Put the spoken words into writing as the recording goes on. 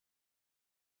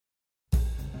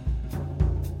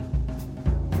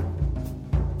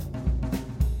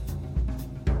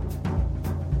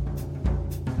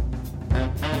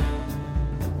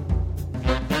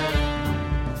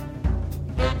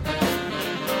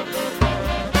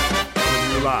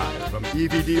live from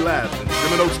EVD Labs in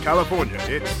Seven Oaks, California.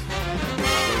 It's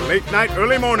the Late Night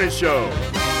Early Morning Show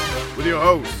with your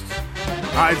hosts,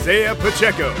 Isaiah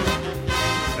Pacheco,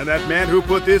 and that man who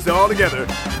put this all together,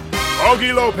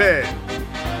 Augie Lopez.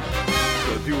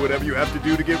 So do whatever you have to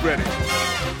do to get ready.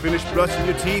 Finish brushing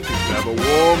your teeth and grab a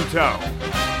warm towel.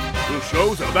 The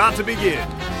show's about to begin.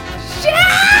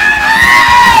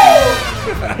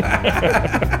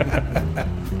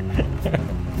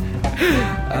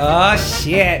 Oh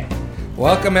shit.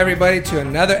 Welcome everybody to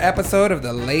another episode of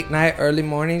the Late Night Early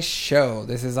Morning Show.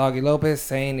 This is Augie Lopez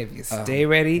saying if you stay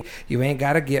ready, you ain't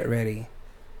gotta get ready.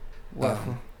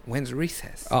 Well, when's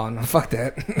recess? Oh no, fuck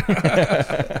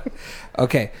that.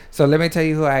 Okay, so let me tell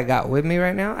you who I got with me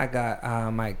right now. I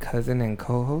got my cousin and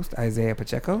co-host Isaiah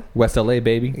Pacheco. West LA,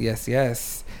 baby.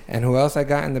 Yes. And who else I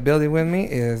got in the building with me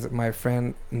is my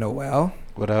friend Noel.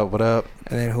 What up?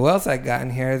 And then who else I got in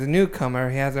here is a newcomer.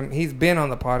 He's been on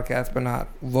the podcast, but not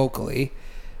vocally.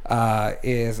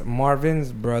 Is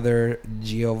Marvin's brother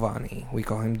Giovanni. We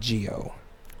call him Gio.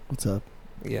 What's up?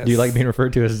 Yes. Do you like being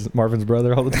referred to as Marvin's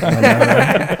brother all the time?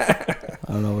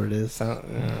 I don't know what it is. So,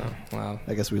 well,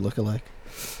 I guess we look alike.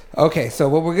 okay, so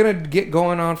what we're going to get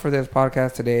going on for this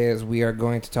podcast today is we are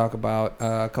going to talk about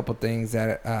a couple things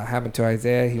that happened to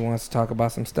Isaiah. He wants to talk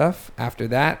about some stuff. After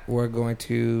that, we're going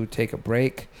to take a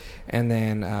break, and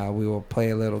then we will play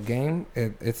a little game.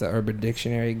 It's an Urban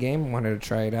Dictionary game. Wanted to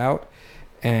try it out.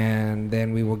 And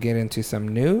then we will get into some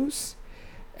news.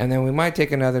 And then we might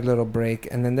take another little break.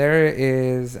 And then there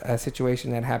is a situation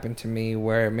that happened to me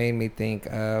where it made me think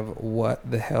of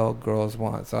what the hell girls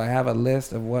want. So I have a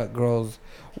list of what girls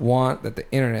want that the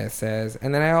internet says.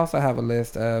 And then I also have a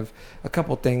list of a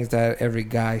couple things that every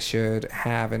guy should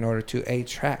have in order to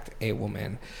attract a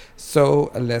woman.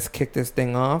 So let's kick this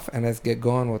thing off and let's get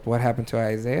going with what happened to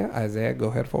Isaiah. Isaiah,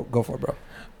 go for it, bro.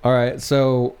 All right,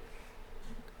 so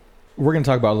we're going to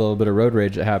talk about a little bit of road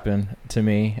rage that happened to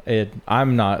me.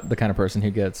 I'm not the kind of person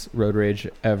who gets road rage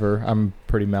ever. I'm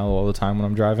pretty mellow all the time when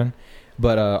I'm driving.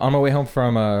 But on my way home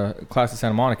from class at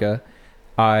Santa Monica,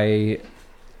 I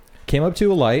came up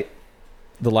to a light.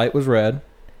 The light was red,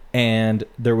 and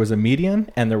there was a median,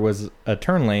 and there was a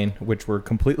turn lane, which were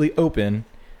completely open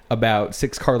about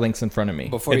 6 car lengths in front of me.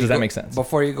 Does that make sense?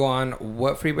 Before you go on,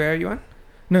 what freeway are you on?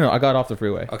 No, I got off the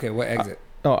freeway. Okay, what exit?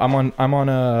 I'm on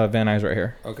Van Nuys right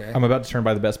here. Okay. I'm about to turn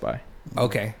by the Best Buy.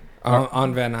 Okay.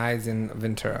 On Van Nuys in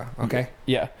Ventura. Okay.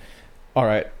 Yeah. All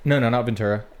right. No, not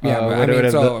Ventura. Yeah,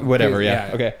 whatever. Please, yeah.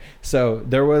 Okay. So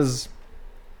there was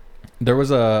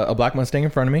a black Mustang in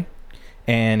front of me,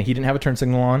 and he didn't have a turn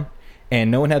signal on,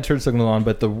 and no one had turn signal on,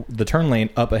 but the turn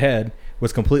lane up ahead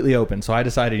was completely open. So I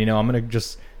decided, I'm going to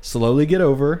just slowly get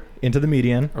over into the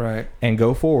median, right, and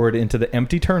go forward into the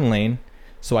empty turn lane,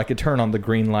 so I could turn on the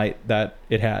green light that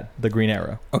it had, the green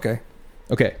arrow. Okay.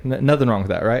 Nothing wrong with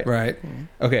that, right? Right.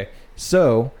 Okay.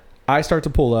 So I start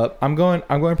to pull up. I'm going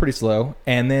pretty slow,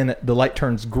 and then the light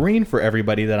turns green for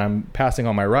everybody that I'm passing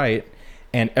on my right,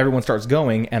 and everyone starts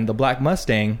going, and the black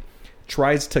Mustang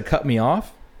tries to cut me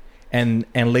off and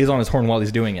lays on his horn while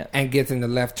he's doing it. And gets in the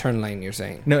left turn lane, you're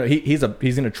saying? No, he's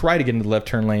going to try to get into the left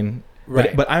turn lane,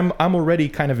 right? But I'm already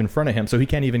kind of in front of him, so he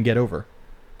can't even get over.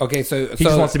 Okay, so he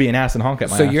just wants to be an ass and honk at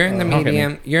my ass. So you're in the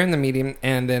medium. You're in the medium,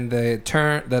 and then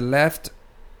the left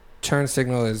turn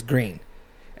signal is green,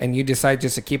 and you decide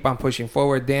just to keep on pushing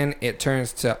forward. Then it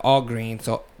turns to all green,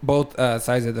 so both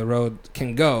sides of the road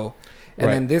can go.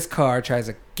 And then this car tries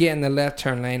to get in the left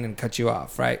turn lane and cut you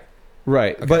off, right?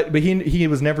 Right, okay. but he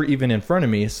was never even in front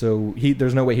of me, so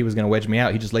there's no way he was going to wedge me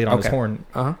out. He just laid on his horn,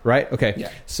 right? Okay,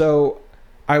 yeah. So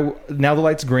now the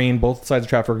light's green. Both sides of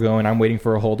traffic are going. I'm waiting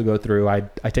for a hole to go through. I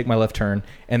take my left turn,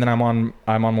 and then I'm on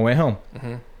my way home,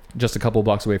 just a couple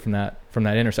blocks away from that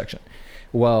intersection.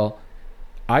 Well,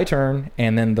 I turn,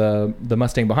 and then the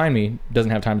Mustang behind me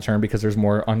doesn't have time to turn because there's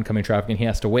more oncoming traffic, and he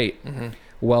has to wait.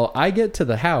 Well, I get to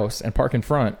the house and park in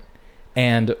front,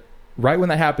 and right when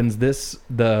that happens,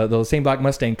 the same black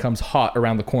Mustang comes hot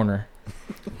around the corner,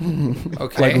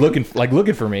 okay, looking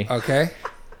for me. Okay.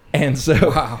 And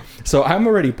so I'm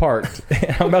already parked,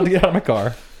 and I'm about to get out of my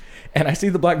car, and I see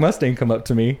the black Mustang come up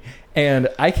to me, and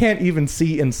I can't even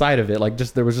see inside of it. Like,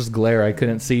 there was just glare. I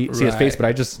couldn't see his face, but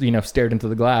I just stared into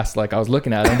the glass like I was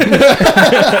looking at him.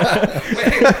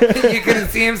 Wait, you couldn't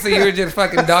see him, so you were just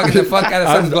fucking dogging the fuck out of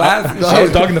some glass. I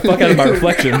was dogging the fuck out of my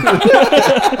reflection.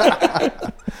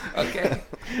 Okay.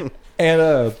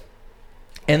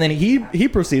 And then he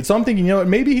proceeds. So I'm thinking,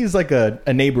 maybe he's like a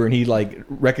neighbor, and he like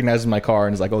recognizes my car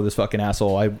and is like, oh, this fucking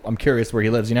asshole. I'm curious where he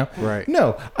lives, Right.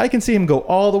 No, I can see him go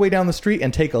all the way down the street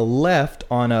and take a left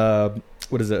on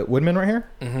Woodman right here?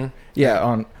 Mm-hmm.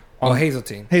 Yeah,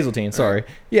 Hazeltine. Sorry.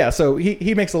 Yeah. So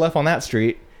he makes a left on that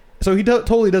street. So he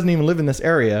totally doesn't even live in this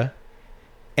area,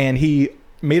 and he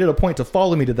made it a point to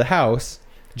follow me to the house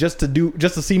just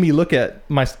to see me look at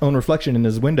my own reflection in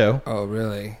his window. Oh,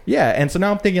 really? Yeah. And so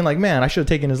now I'm thinking like, man, I should have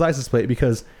taken his license plate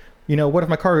because, what if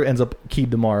my car ends up keyed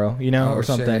tomorrow, or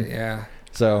something? Shit, yeah.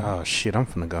 So. Oh shit! I'm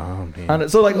finna go home. Man.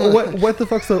 So like, what the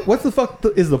fuck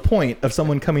is the point of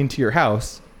someone coming to your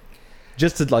house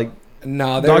just to like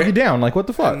dog you down? Like, what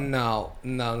the fuck? No.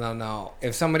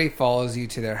 If somebody follows you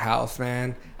to their house,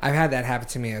 man, I've had that happen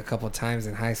to me a couple times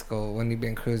in high school when you've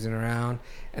been cruising around,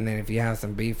 and then if you have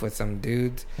some beef with some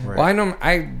dudes. Right. Well, I know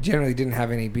I generally didn't have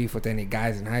any beef with any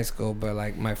guys in high school, but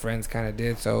like my friends kind of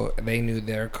did, so they knew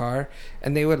their car,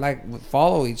 and they would like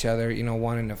follow each other,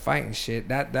 wanting to fight and shit.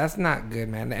 That's not good,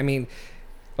 man. I mean.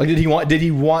 Like, did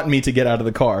he want me to get out of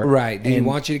the car? Right. Did he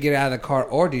want you to get out of the car,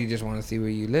 or do you just want to see where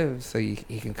you live so he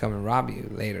can come and rob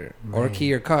you later, or key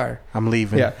your car? I'm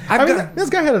leaving. Yeah. This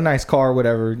guy had a nice car,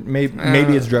 whatever.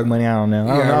 Maybe it's drug money. I don't know.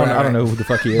 I don't know who the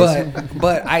fuck he is.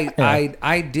 But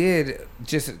I did,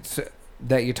 just so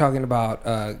that you're talking about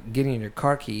getting your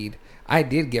car keyed. I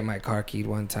did get my car keyed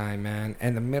one time, man,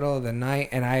 in the middle of the night,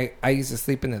 and I used to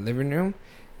sleep in the living room,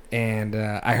 and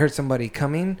I heard somebody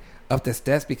coming up the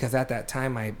steps because at that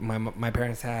time my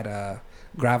parents had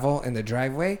gravel in the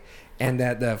driveway, and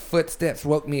that the footsteps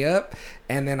woke me up,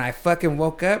 and then I fucking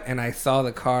woke up and I saw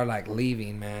the car like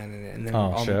leaving, man, and then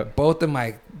shit. both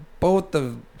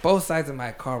sides of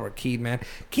my car were keyed, man.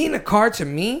 Keying a car, to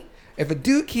me, if a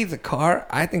dude keys a car,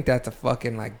 I think that's a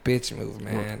fucking like bitch move,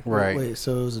 man. Right. Wait,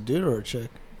 so it was a dude or a chick?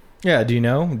 Yeah. Do you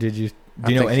know? Do you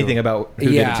know anything about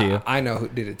who did it to you? I know who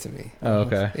did it to me. Oh,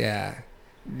 okay. Yeah.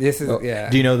 This is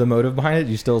Do you know the motive behind it?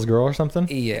 You steal his girl or something?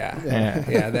 Yeah.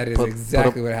 That is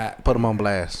exactly what happened. Put him on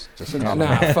blast. Just call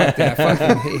him. Fuck that.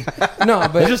 Fuck him. No,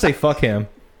 but let's just say fuck him.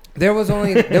 There was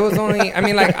only. I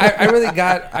mean, like I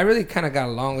really kind of got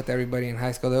along with everybody in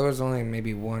high school. There was only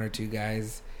maybe one or two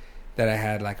guys that I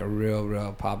had like a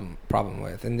real problem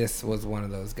with, and this was one of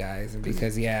those guys. And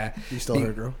because you stole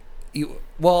her girl.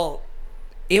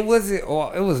 It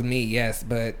was me, yes,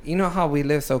 but you know how we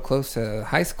live so close to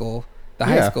high school.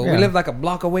 High school. We lived like a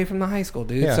block away from the high school,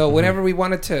 dude. Yeah. So whenever we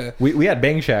wanted to, we had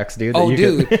bang shacks, dude.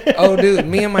 Dude.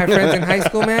 Me and my friends in high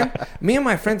school, man. Me and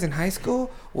my friends in high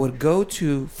school would go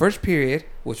to first period,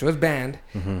 which was band,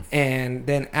 and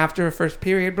then after first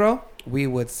period, bro, we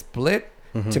would split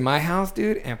to my house,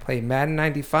 dude, and play Madden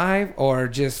 95 or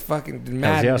just fucking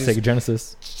Madden. Sega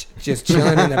Genesis. Just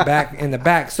chilling in the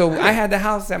back. So I had the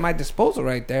house at my disposal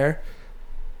right there.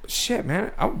 Shit,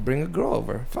 man, I would bring a girl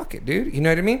over. Fuck it, dude. You know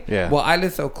what I mean? Yeah. Well, I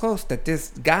lived so close that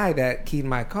this guy that keyed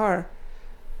my car,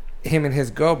 him and his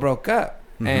girl broke up,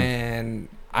 and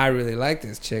I really liked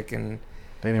this chick, and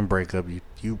they didn't break up.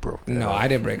 You broke. No, I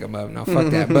didn't break them up. No,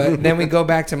 fuck that. But then we go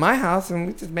back to my house and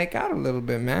we just make out a little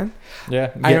bit, man.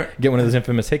 Yeah, get one of those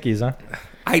infamous hickeys, huh?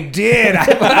 I did.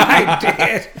 I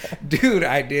did. Dude,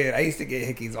 I did. I used to get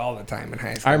hickeys all the time in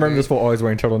high school. I remember this fool always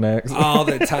wearing turtlenecks. All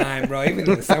the time, bro. Even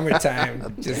in the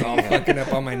summertime, just all fucking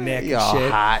up on my neck and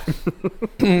shit. Hot.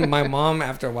 My mom,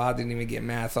 after a while, didn't even get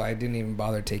mad, so I didn't even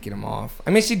bother taking them off.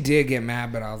 I mean, she did get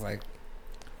mad, but I was like,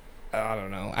 I don't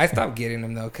know. I stopped getting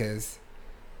them, though, because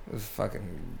it was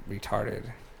fucking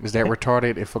retarded. Is that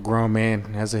retarded if a grown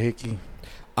man has a hickey?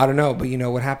 I don't know, but you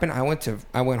know what happened? I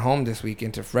went home this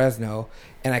weekend to Fresno,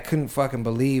 and I couldn't fucking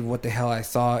believe what the hell I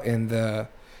saw in the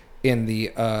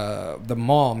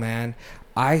mall, man.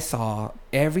 I saw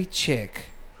every chick.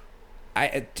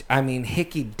 I mean,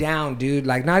 hickey down, dude.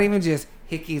 Like, not even just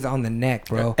hickeys on the neck,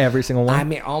 bro. Every single one? I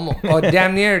mean, almost. Oh,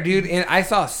 damn near, dude. And I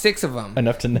saw 6 of them.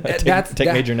 Enough to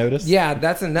take major notice? Yeah,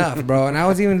 that's enough, bro. And I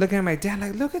was even looking at my dad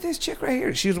like, look at this chick right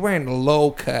here. She was wearing a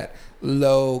low cut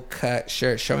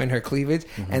shirt showing her cleavage,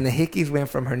 and the hickeys went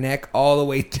from her neck all the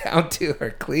way down to her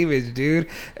cleavage, dude.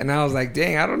 And I was like,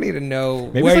 dang, I don't need to know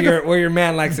where your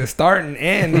man likes to start and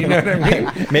end. You know what I mean?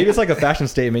 Maybe it's like a fashion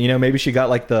statement. You know, maybe she got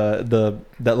like that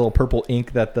little purple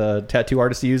ink that the tattoo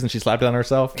artist used, and she slapped it on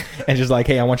herself, and she's like,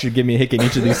 hey, I want you to give me a hickey in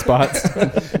each of these spots.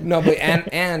 No, but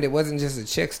and it wasn't just the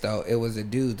chicks though; it was the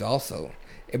dudes also.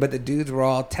 But the dudes were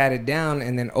all tatted down,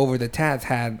 and then over the tats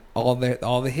had all the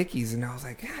hickeys, and I was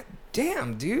like, God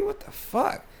damn, dude, what the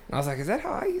fuck? And I was like, is that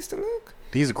how I used to look?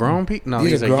 These are grown people? No,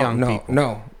 these are young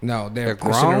people. No, they're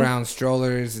pushing grown? Around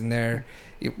strollers, and they're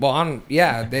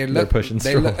they're pushing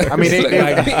strollers. I mean, they look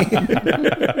like me.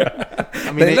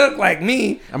 They look like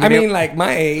me. I mean, like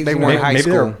my age. They were in high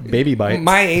school. They're baby bites.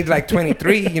 My age, like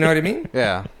 23. You know what I mean?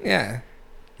 Yeah. Yeah.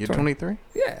 You're 23?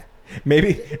 Yeah.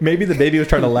 Maybe the baby was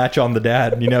trying to latch on the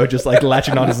dad, you know, just like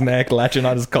latching on his neck, latching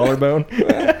on his collarbone.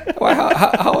 Well,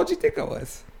 how old do you think I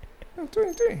was? I'm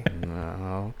 23.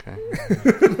 No, okay.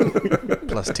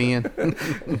 Plus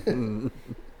 10.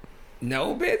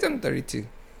 No, bitch, I'm 32.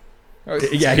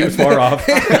 Yeah, he was far off.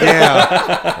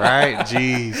 Yeah, right.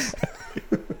 Jeez.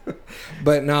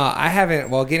 But no, I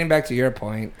haven't. Well, getting back to your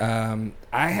point, I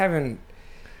haven't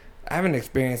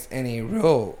experienced any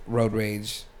real road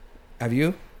rage. Have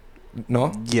you?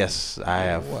 No. Yes, I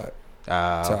have. What?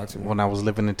 Talk to me. When I was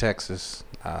living in Texas,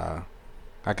 I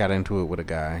got into it with a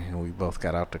guy, and we both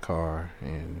got out the car.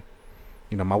 And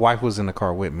my wife was in the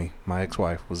car with me. My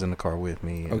ex-wife was in the car with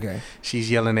me. And Okay.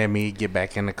 she's yelling at me, "Get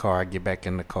back in the car! Get back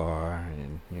in the car!"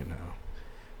 And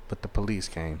but the police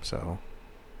came. So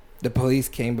The police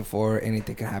came before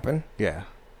anything could happen. yeah,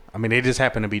 I mean, they just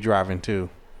happened to be driving too.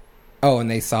 Oh,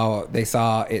 and they saw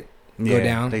it go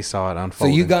down. They saw it So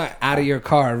unfold. you got out of your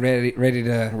car ready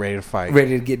to fight.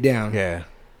 ready to get down. Yeah.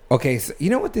 Okay, so you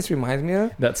know what this reminds me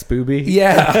of? That Spooby.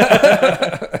 Yeah.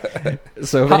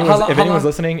 So if anyone's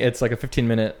listening, it's like a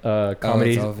 15-minute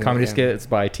comedy yeah. skit. It's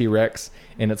by T-Rex,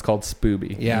 and it's called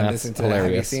Spooby. Yeah, and listen to that.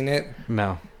 Have you seen it?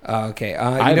 No. Okay.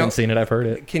 I haven't seen it. I've heard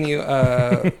it. Can you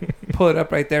pull it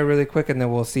up right there really quick, and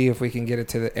then we'll see if we can get it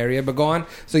to the area. But go on.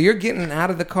 So you're getting out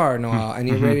of the car, Noel, and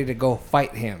you're ready to go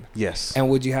fight him. Yes. And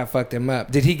would you have fucked him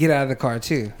up? Did he get out of the car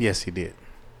too? Yes, he did.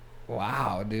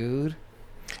 Wow, dude.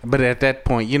 But at that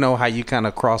point, you know how you kind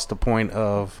of cross the point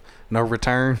of no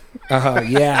return?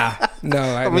 Yeah. No,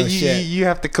 I mean, know shit. you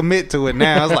have to commit to it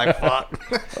now. It's like, fuck.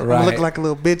 I'm Right. gonna look like a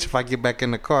little bitch if I get back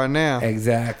in the car now.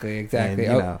 Exactly.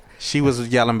 And, she was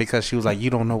yelling because she was like,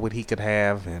 you don't know what he could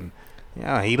have. And,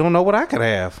 he don't know what I could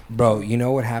have. Bro, you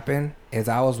know what happened? Is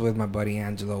I was with my buddy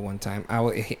Angelo one time.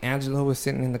 Angelo was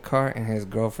sitting in the car, and his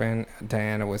girlfriend,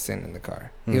 Diana, was sitting in the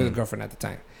car. He was a girlfriend at the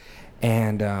time.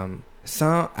 And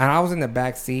I was in the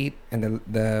back seat, and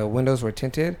the windows were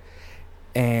tinted.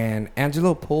 And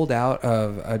Angelo pulled out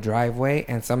of a driveway,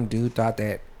 and some dude thought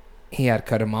that he had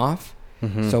cut him off.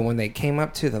 Mm-hmm. So when they came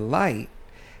up to the light,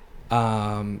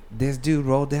 this dude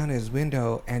rolled down his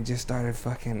window and just started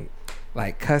fucking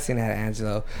like cussing at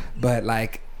Angelo. But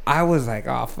like I was like,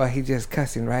 oh fuck, he just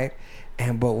cussing, right?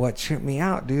 But what tripped me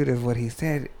out, dude, is what he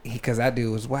said. Because that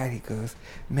dude was white. He goes,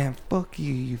 "Man, fuck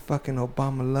you, you fucking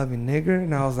Obama loving nigger."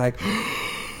 And I was like,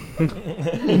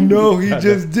 no, he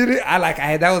just did it.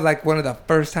 That was like one of the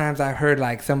first times I heard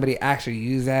like somebody actually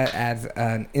use that as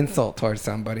an insult towards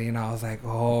somebody, and I was like,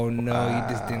 oh no, you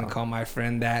just didn't call my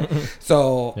friend that.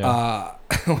 So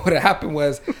what happened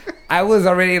was I was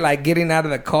already like getting out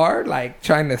of the car, like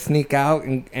trying to sneak out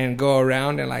and go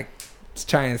around and like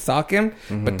try and sock him,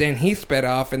 but then he sped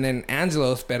off, and then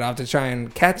Angelo sped off to try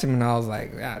and catch him, and I was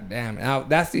like, God damn. Now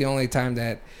that's the only time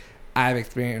that I've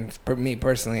experienced, me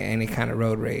personally, any kind of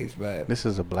road rage. But this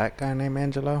is a black guy named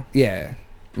Angelo? Yeah,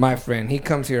 my friend. He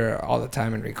comes here all the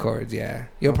time and records. Yeah,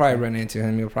 you'll probably run into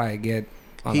him. You'll probably get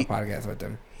on the podcast with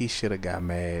him. He should have got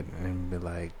mad and be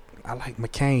like, I like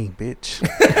McCain, bitch.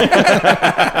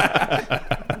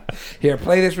 Here,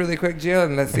 play this really quick, Jill,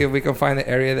 and let's see if we can find the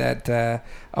area that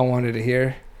I wanted to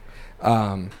hear. But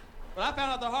I found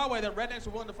out the hard way that rednecks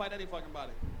were willing to fight any fucking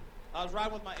body. I was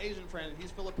riding with my Asian friend.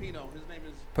 He's Filipino. His name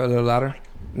is... Put a little louder. Mike.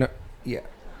 No, yeah.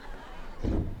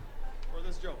 Or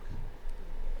this joke.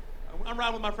 I'm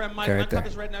riding with my friend Mike. Okay, And right I cut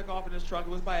there. this redneck off in his truck. It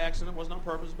was by accident. It wasn't on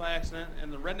purpose. It was by accident.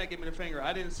 And the redneck gave me the finger.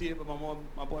 I didn't see it, but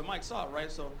my boy Mike saw it, right?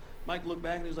 So Mike looked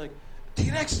back and he was like,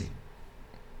 T-Rexy,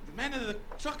 the man in the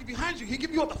truck behind you, he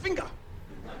give you all the finger.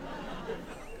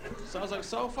 So I was like,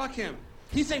 so fuck him.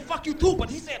 He say fuck you too, but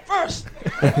he said first.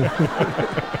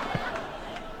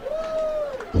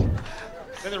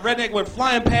 Then the redneck went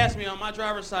flying past me on my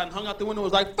driver's side and hung out the window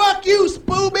and was like, fuck you,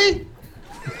 Spooby!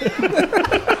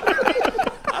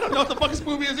 I don't know what the fucking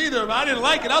Spooby is either, but I didn't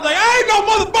like it. I was like, I ain't no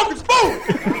motherfucking Spooby!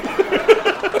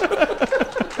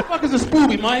 What the fuck is a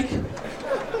Spooby, Mike?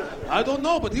 I don't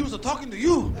know, but he was talking to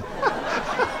you.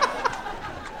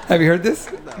 Have you heard this?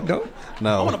 No.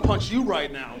 No. I want to punch you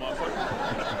right now, motherfucker.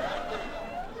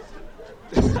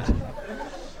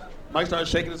 Mike started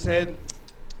shaking his head.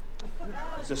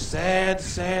 It's a sad,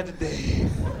 sad day.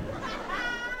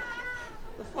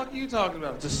 The fuck are you talking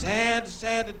about? It's a sad,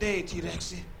 sad day,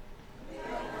 T-Rexy.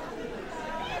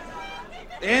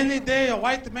 Any day a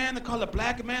white man to call a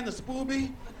black man the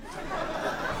Spooby.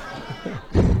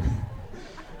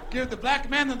 Give the black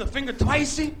man the finger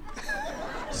twicey.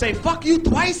 Say fuck you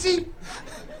twicey.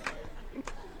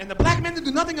 And the black man to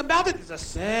do nothing about it. It's a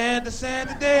sad,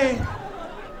 sad day.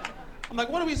 I'm like,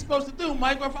 what are we supposed to do,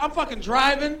 Mike? I'm fucking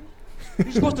driving.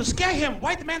 You're supposed to scare him.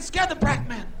 White man scare the black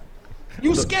man.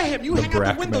 You scare him. You hang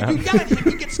out the window. You yell at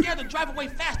him. He gets scared and drive away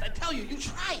fast. I tell you, you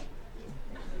try it.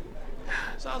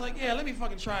 So I was like, yeah, let me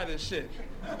fucking try this shit.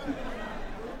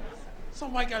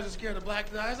 Some white guys are scared of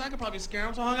black guys. I could probably scare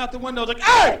them, so I hung out the window like,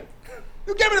 hey!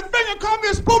 You gave me the finger, call me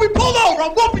a spoopy, pull over,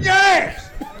 I'm whooping your ass!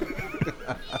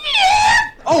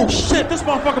 Oh shit, this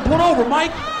motherfucker pulled over,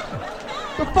 Mike.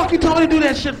 The fuck you told me to do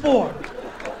that shit for?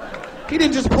 He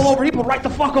didn't just pull over, he pulled right the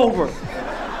fuck over.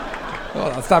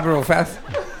 Hold on, stop it real fast.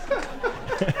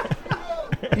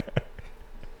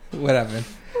 What happened?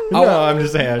 No, I'm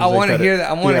just saying. I want to hear that.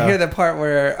 I want to hear the part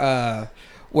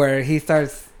where he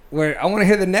starts. Where I want to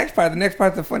hear the next part. The next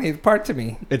part's the funniest part to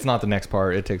me. It's not the next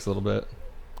part. It takes a little bit.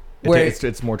 Where-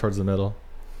 It's more towards the middle.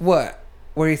 What?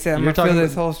 Where he said, "I'm You're gonna fill talking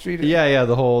this whole street." Yeah,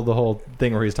 the whole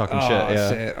thing where he's talking Oh shit. Yeah.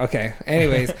 shit. Okay.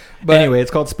 Anyways, but Anyway,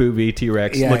 it's called Spoopy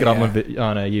T-Rex. Yeah, Look it up yeah.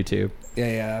 on YouTube.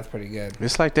 yeah, that's pretty good.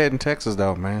 It's like that in Texas,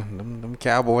 though, man. Them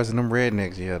cowboys and them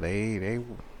rednecks, yeah, they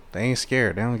ain't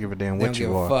scared. They don't give a damn They what don't you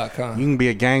give a are. fuck, huh? You can be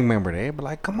a gang member. They be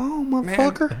like, come on,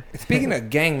 motherfucker. Speaking of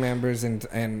gang members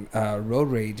and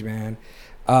road rage, man,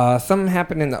 something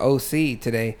happened in the OC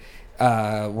today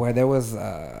where there was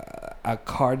a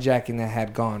carjacking that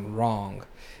had gone wrong,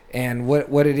 and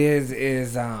what it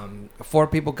is 4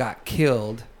 people got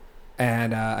killed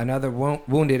and another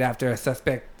wounded after a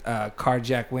suspect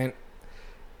carjack went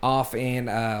off in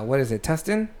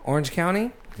Tustin, Orange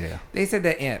County. Yeah. They said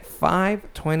that at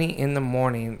 5:20 in the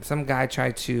morning, some guy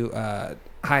tried to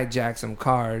hijack some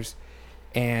cars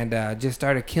and just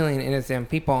started killing innocent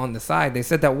people on the side. They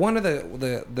said that one of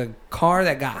the car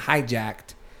that got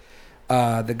hijacked,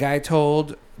 the guy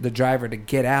told the driver to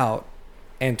get out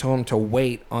and told him to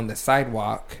wait on the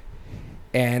sidewalk.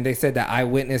 And they said that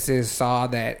eyewitnesses saw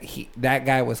that that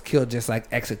guy was killed just like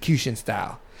execution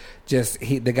style.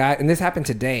 The guy, and this happened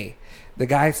today. The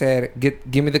guy said,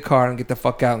 "Give me the car and get the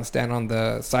fuck out and stand on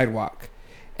the sidewalk."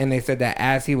 And they said that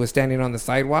as he was standing on the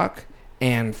sidewalk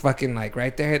and fucking like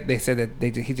right there, they said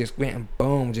that he just went and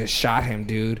boom, just shot him,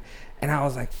 dude. And I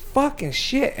was like, fucking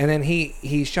shit. And then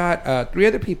he shot 3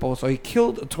 other people, so he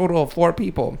killed a total of 4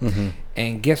 people. Mm-hmm.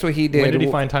 And guess what he did? When did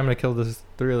he find time to kill those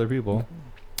 3 other people?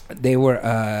 They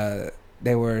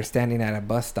were standing at a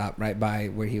bus stop right by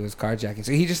where he was carjacking.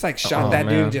 So he just like shot that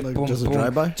man. dude, just Like, boom, just a boom,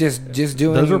 drive-by? just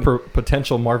doing. Those were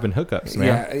potential Marvin hookups,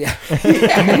 man. Yeah.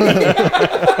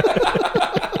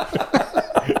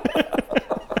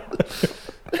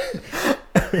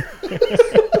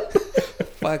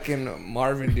 Fucking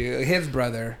Marvin, dude, his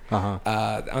brother,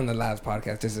 on the last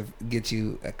podcast, just to get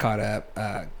you caught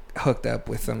up, hooked up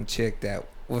with some chick that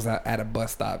was at a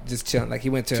bus stop, just chilling. Like he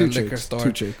went to a liquor store.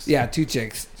 2 chicks. Yeah, 2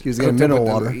 chicks. He was getting Hooked up mineral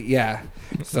with water. Yeah.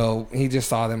 So he just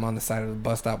saw them on the side of the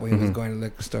bus stop when he was going to the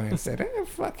liquor store and said,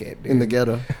 fuck it, dude. In the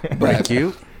ghetto. But,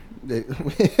 Cute.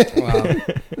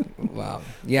 wow.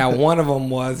 Yeah, one of them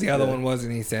was. The other one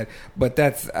wasn't, he said. But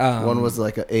that's... one was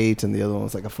like an 8 and the other one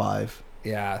was like a 5.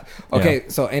 Yeah. Okay,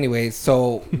 so anyways,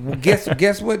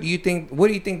 guess what you think? What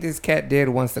do you think this cat did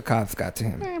once the cops got to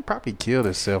him? Man, probably killed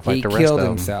himself like He the rest of killed them.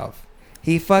 himself.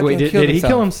 He fucking Wait, killed did he himself.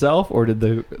 kill himself, or did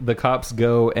the cops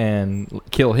go and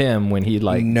kill him when he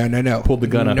like No. pulled the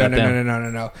gun up no, at no,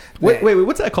 them? No. Wait,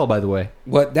 what's that called, by the way?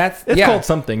 What? That's It's yeah. called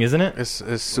something, isn't it?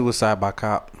 It's suicide by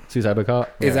cop. Suicide by cop.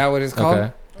 Is that what it's called?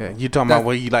 Okay. Yeah, you talking That's- about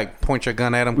where you like point your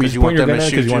gun at them You because just you point want your them gun to at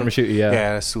shoot because you? you want him to shoot you. Yeah.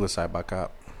 Yeah, that's suicide by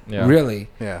cop. Yeah. Really?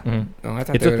 Yeah. Mhm. No, I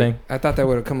thought It's they a would've- thing. I thought they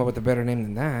would have come up with a better name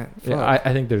than that. Yeah, Fuck.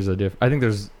 I think there's I think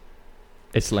there's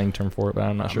a slang term for it, but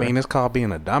I'm not sure. I mean, it's called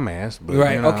being a dumbass. But,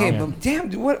 Right. you know, Okay. Yeah. But damn,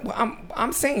 dude, what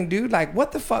I'm saying, dude. Like,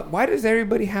 what the fuck? Why does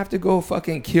everybody have to go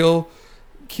fucking kill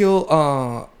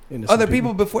Innocent other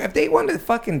people before? If they want to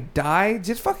fucking die,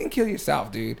 just fucking kill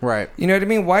yourself, dude. Right. You know what I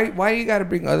mean? Why you got to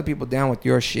bring other people down with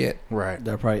your shit? Right.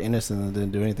 They're probably innocent and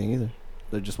didn't do anything either.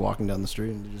 They're just walking down the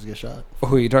street and they just get shot.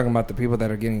 Who are you talking about? The people that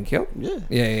are getting killed? Yeah.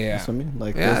 Yeah. That's what I mean.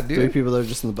 Like, Yeah, there's dude. 3 people that are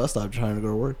just in the bus stop trying to go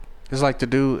to work. It's like the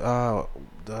dude,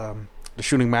 the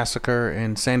shooting massacre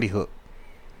in Sandy Hook.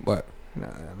 What?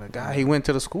 The guy, he went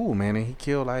to the school, man, and he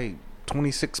killed like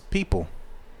 26 people.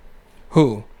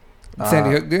 Who?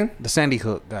 Sandy Hook, dude. The Sandy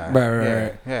Hook guy. Right, yeah,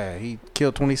 right. Yeah, he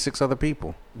killed 26 other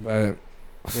people. But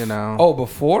You know. oh,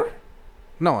 before?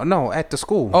 No, at the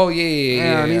school. Oh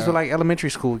yeah. These were like elementary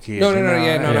school kids. No, you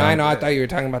know? I know. I thought you were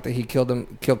talking about that he killed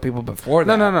people before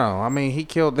that. No. I mean, he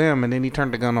killed them, and then he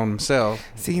turned the gun on himself.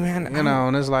 See, man, You know,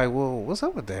 and it's like, well, what's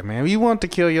up with that, man? You want to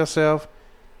kill yourself?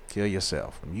 Kill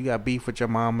yourself. You got beef with your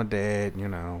mom or dad, you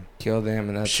know, kill them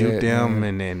and that's shoot it, them man.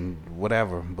 and then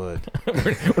whatever. But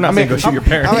We're not saying go shoot your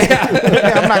parents.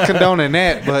 I'm not condoning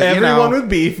that, but Everyone you know, with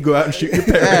beef, go out and shoot your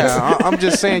parents. yeah, I'm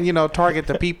just saying, you know, target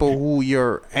the people who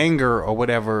your anger or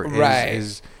whatever Right.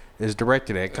 is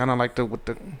directed at. Kind of like with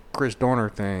the Chris Dorner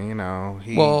thing, you know.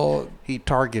 He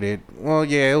targeted. Well,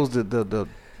 yeah, it was the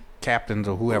captain's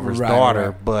or whoever's Right, daughter,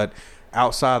 right. but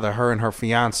outside of her and her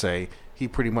fiance, he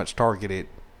pretty much targeted.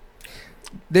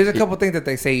 There's a couple things that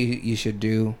they say you should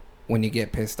do when you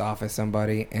get pissed off at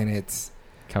somebody, and it's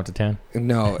Count to 10.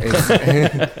 no, it's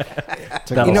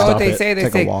That'll you know what stop they it. say? They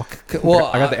Take say a walk. well,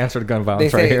 I got the answer to gun they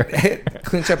violence right say here.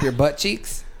 clench up your butt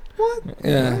cheeks. What?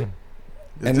 Yeah. Is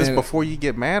And this then- before you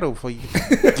get mad or before you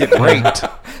get raped?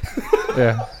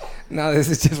 Yeah. No, this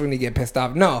is just when you get pissed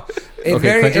off. No, it's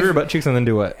Okay, clench up it's- your butt cheeks and then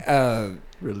do what?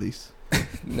 Release.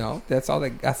 No, that's all.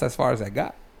 That's as far as I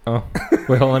got. Oh, wait,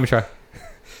 hold on. Let me try.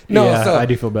 No, yeah, so I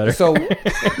do feel better. So,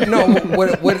 no,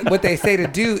 what they say to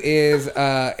do is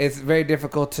it's very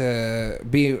difficult to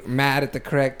be mad at the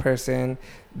correct person,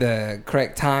 the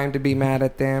correct time to be mad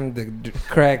at them, the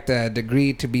correct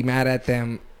degree to be mad at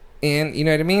them in. You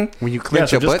know what I mean? When you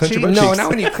clench so your just butt clench your cheeks? butt No, cheeks. not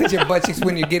when you clench your butt cheeks.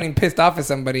 When you're getting pissed off at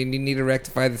somebody and you need to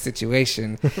rectify the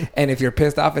situation. And if you're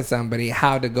pissed off at somebody,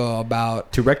 how to go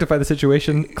about. To rectify the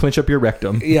situation, clench up your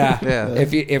rectum. Yeah, Yeah.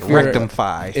 If you're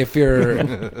Rectify. if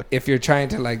you're trying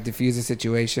to like diffuse a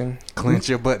situation, Clench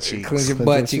your butt cheeks. cleanse your Clench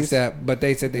butt your cheeks cheeks. up. But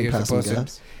they said that And you're pass some supposed to.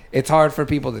 gas. It's hard for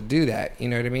people to do that. You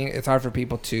know what I mean? It's hard for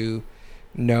people to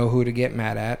know who to get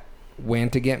mad at, when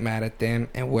to get mad at them,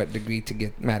 and what degree to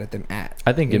get mad at them at.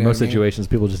 I think You in know most what I mean? situations,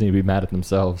 people just need to be mad at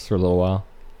themselves for a little while.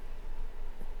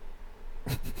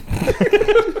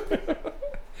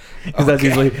 Because that's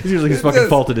usually his fucking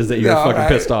fault. It is that you're No, fucking I-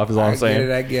 pissed off. Is all I'm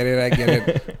saying. I get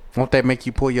it. Won't that make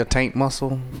you pull your taint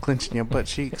muscle, clenching your butt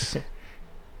cheeks?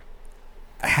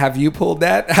 Have you pulled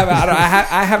that?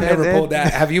 I have never pulled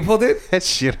that. Have you pulled it? That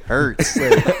shit hurts.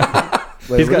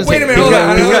 He's got Wait a minute, hold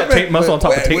on. He's got taint muscle on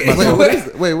top of taint Wait, muscle.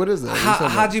 What is that?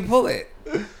 How'd you pull it?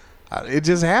 It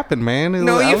just happened, man.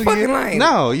 No, you fucking lying.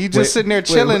 No, you just Wait, sitting there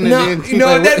chilling No, and then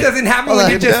no, that doesn't happen hold when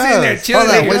on, you're it just sitting there does. chilling.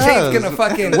 Hold on, Your wait, taint's does. gonna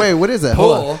fucking Wait, what is that?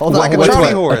 pull. Hold on. Like a What's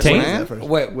Charlie what? horse, A taint? man. First.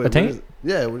 What? Wait, taint? is it?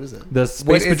 Yeah, what is that? The What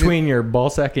space is it? between your ball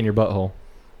sack and your butthole,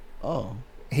 Oh.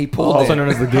 He pulled also it. known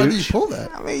as the How do you gooch. pull that?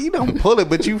 I mean, you don't pull it,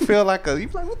 but you feel like you're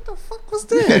like, what the fuck was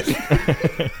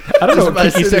that? I don't know what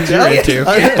Somebody kinky sitting sex you're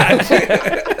down?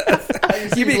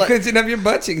 into. You be clenching up your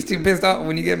butt cheeks too pissed off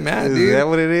when you get mad, Is dude. that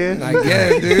what it is? I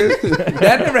get it, dude.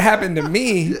 That never happened to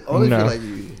me. Only No. feel like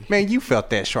you. Man, you felt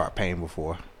that sharp pain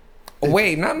before.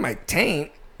 Wait, not my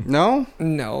taint. No?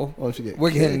 No. Once you get We're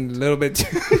kicked. getting a little bit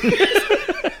too.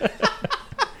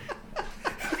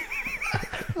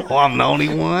 Oh, I'm the only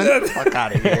one? Fuck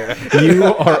out of here. You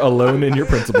are alone in your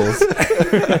principles.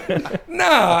 No,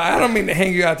 I don't mean to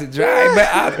hang you out to dry, but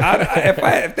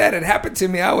if that had happened to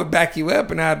me, I would back you up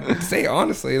and I'd say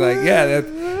honestly, like, yeah,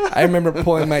 I remember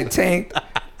pulling my tank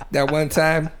that one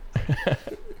time.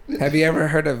 Have you ever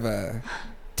heard of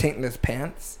taintless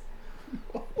pants?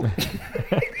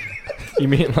 You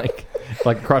mean like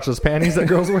crotchless panties that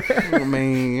girls wear? I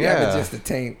mean, Yeah, but yeah. just the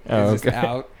taint is Oh, just okay.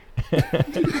 out.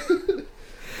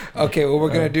 Okay, what we're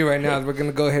going to do right now is we're going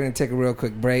to go ahead and take a real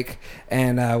quick break.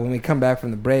 And when we come back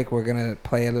from the break, we're going to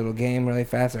play a little game really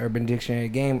fast, an Urban Dictionary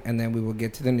game, and then we will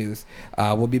get to the news.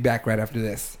 We'll be back right after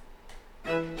this.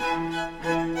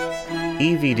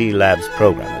 EVD Labs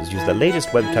programmers use the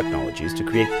latest web technologies to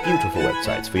create beautiful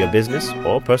websites for your business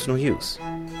or personal use.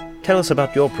 Tell us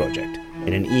about your project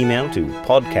in an email to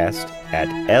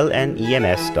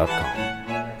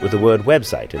podcast@lnems.com with the word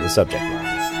website in the subject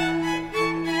line.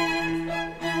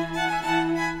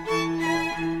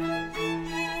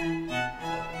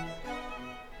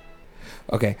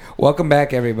 Okay, welcome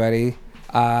back, everybody.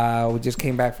 We just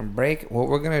came back from break. What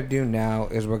we're going to do now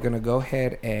is we're going to go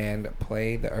ahead and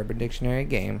play the Urban Dictionary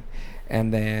game,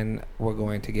 and then we're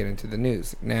going to get into the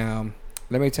news. Now,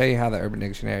 let me tell you how the Urban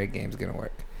Dictionary game is going to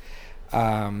work.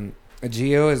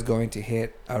 Gio is going to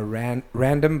hit a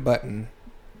random button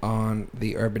on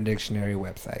the Urban Dictionary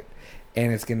website,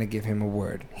 and it's going to give him a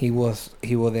word. He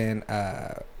will then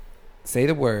say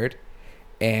the word,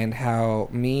 and how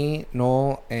me,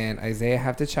 Noel, and Isaiah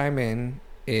have to chime in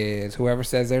is whoever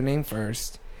says their name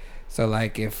first. So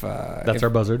like if That's our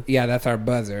buzzard. yeah, that's our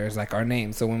buzzer. It's like our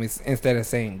name. So when we instead of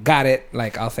saying got it,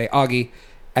 like I'll say Augie,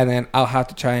 and then I'll have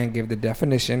to try and give the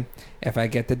definition. If I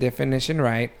get the definition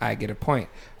right, I get a point.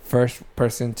 First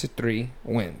person to 3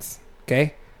 wins.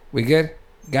 Okay, we good?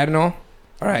 Got it all?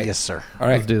 All right. Yes, sir. All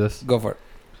right. Let's do this. Go for it.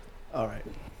 All right.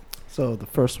 So the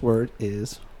first word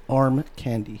is arm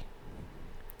candy.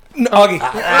 No, Augie.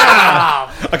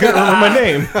 I couldn't remember my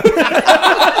name.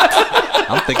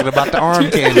 I'm thinking about the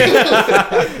arm candy.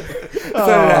 So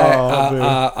did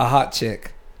I. A hot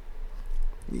chick.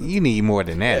 You need more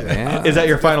than that, man. Is that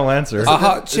your final answer? A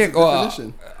hot chick. Or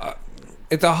Definition.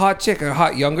 it's a hot chick. A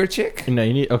hot younger chick. No,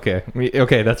 you need. Okay,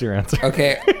 okay, that's your answer.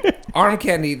 Okay. Arm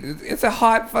candy. It's a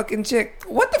hot fucking chick.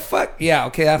 What the fuck? Yeah.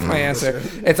 Okay, that's my answer.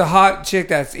 It's a hot chick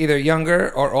that's either younger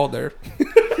or older.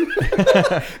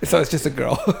 So it's just a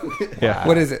girl. Yeah.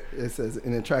 What is it? It says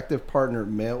an attractive partner,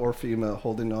 male or female,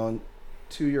 holding on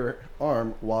to your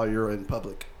arm while you're in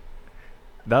public.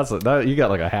 That you got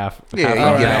like a half. Yeah, half you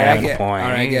All get right, half I a get, point. all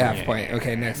right, I get half a Yeah. point.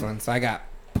 Okay, next one. So I got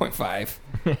 0.5.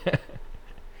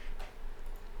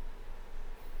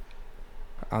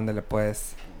 Ándale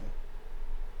pues.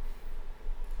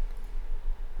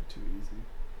 Too easy.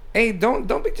 Hey, don't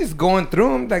be just going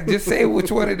through them. Like, just say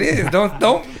which one it is. Don't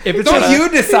If it's don't just- you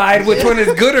decide which one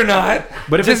is good or not.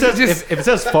 But if Just- it says just- if it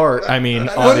says fart, I mean,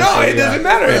 Well, no, obviously, it doesn't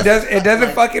matter. It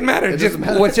doesn't fucking matter. It Just doesn't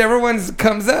matter. whichever one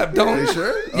comes up. Are Don't. you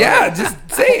sure? Yeah, just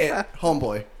say it.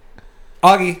 Homeboy.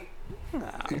 Augie.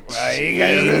 What you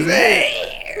guys gonna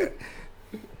say?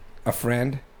 A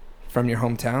friend from your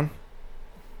hometown.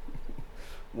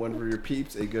 One for your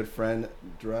peeps, a good friend,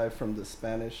 derived from the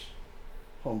Spanish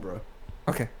homebro.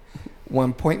 Okay.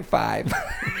 1.5.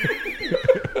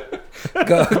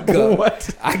 Go. What?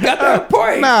 I got that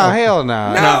point. Nah, hell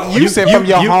no. No. You said from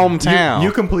your hometown.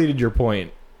 You completed your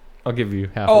point. I'll give you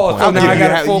half. Oh, a point. so now I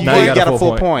got a full you point? got a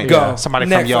full point. Go. Yeah. Somebody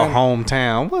Next from your one.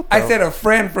 hometown. What the I said a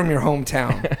friend from your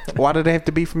hometown. Why do they have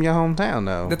to be from your hometown,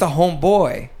 though? That's a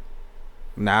homeboy.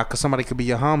 Nah, because somebody could be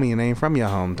your homie and they ain't from your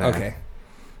hometown. Okay.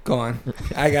 Go on.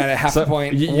 I got a half So, a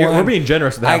point. we're One. being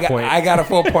generous with I half got, point. I got a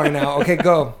full point now. Okay,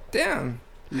 go. Damn.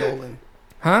 Nolan.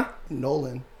 Huh?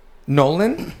 Nolan.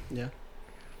 Nolan? Yeah.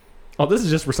 Oh, this is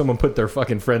just where someone put their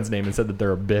fucking friend's name and said that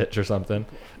they're a bitch or something.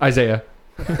 Isaiah.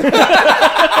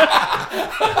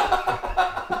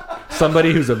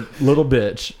 Somebody who's a little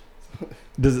bitch.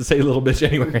 Does it say little bitch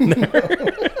anywhere in there?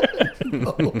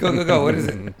 Go. What is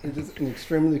it? He's just an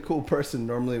extremely cool person,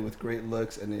 normally with great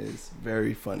looks, and is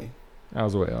very funny. I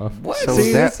was way off. What? So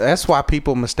See, that's why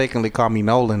people mistakenly call me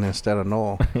Nolan instead of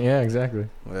Noel. Yeah, exactly.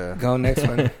 Yeah. Go next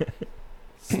one.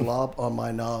 Slob on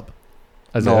my knob.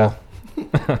 Isaiah.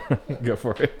 Go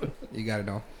for it. You got it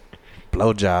all.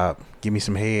 Blowjob. Give me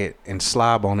some head and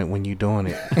slob on it when you doing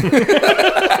it.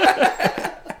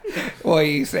 Well,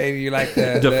 you say you like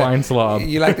the Define slob.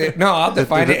 You like the no? I'll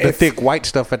define it. The It's- thick white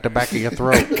stuff at the back of your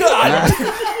throat.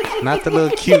 Not the little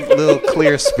cute little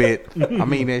clear spit. I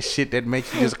mean that shit that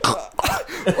makes you just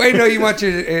Wait, no. You want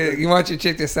your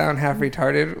chick to sound half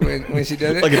retarded when she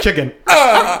does it. Like a chicken.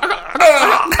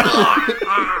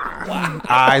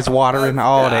 eyes watering,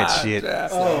 all that shit.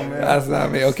 Oh, man. That's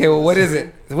not me. Okay, well, what is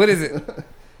it? What is it?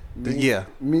 Yeah.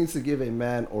 Means to give a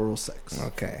man oral sex.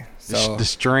 Okay, The, so the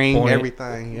string, Point.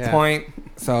 everything. Yeah. point.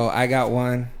 So I got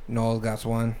 1. Noel got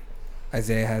 1.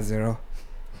 Isaiah has 0.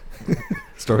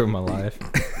 Story of my life.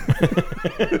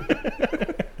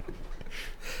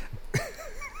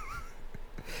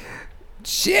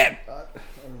 Shit. I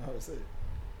don't know how to say it.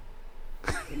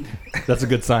 That's a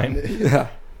good sign. Yeah.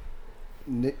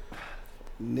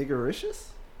 Niggericious?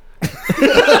 I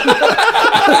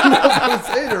don't know if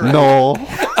I say it right. No.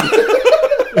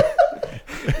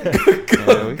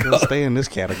 Yeah, we can stay in this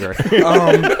category.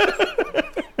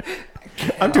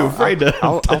 I'm too afraid to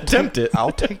I'll attempt take, it.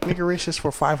 I'll take Niggericious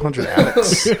for 500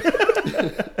 Alex.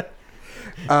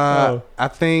 I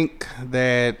think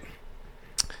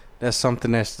that's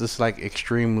something that's just like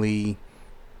extremely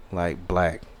like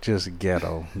black, just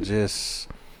ghetto, just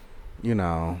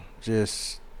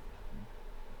just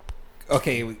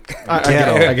Okay.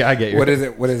 I get you. What is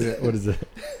it? What is it? What is it?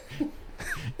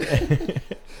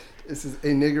 It says a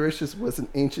niggericious was an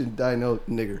ancient dino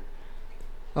nigger.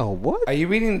 oh what? Are you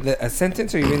reading a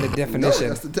sentence or are you reading the No, definition?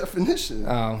 that's the definition.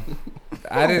 Oh,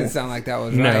 I didn't sound like that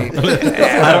was No. right.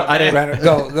 I didn't. Right,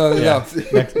 Go. Yeah.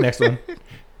 Next one.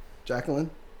 Jacqueline?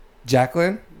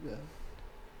 Jacqueline. Yeah.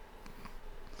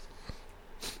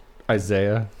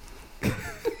 Isaiah.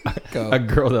 Go. A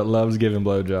girl that loves giving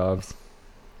blowjobs.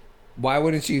 Why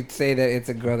wouldn't you say that it's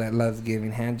a girl that loves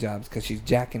giving hand jobs because she's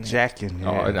jacking it? Jacking.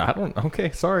 Oh, Yeah. I don't.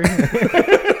 Okay, sorry.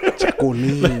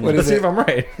 Jacqueline. What Let's is see it? if I'm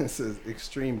right. It says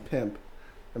extreme pimp,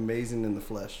 amazing in the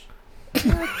flesh.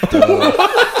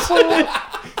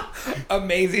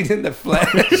 Amazing in the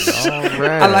flesh. All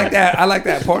right. I like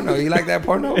that porno. You like that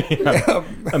porno?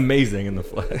 Amazing in the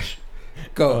flesh.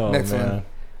 Go Oh, next man. one.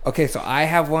 Okay, so I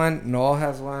have 1. Noel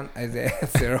has 1. Isaiah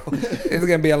has 0. This is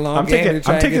gonna be a long game. to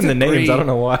try I'm and get taking to the names. 3. I don't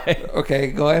know why. Okay,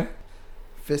 go ahead.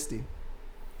 Fisty.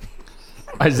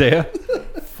 Isaiah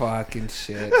Fucking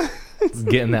shit. is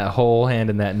getting that whole hand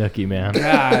in that nookie, man.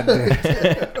 God.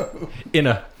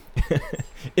 Damn.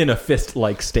 In a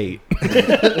fist-like state.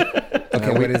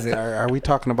 Okay, what is it? Are we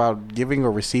talking about giving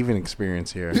or receiving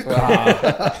experience here?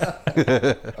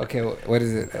 Okay, what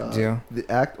is it, Jill? The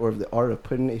act or the art of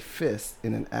putting a fist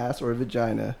in an ass or a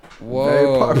vagina. Whoa.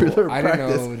 Very popular I didn't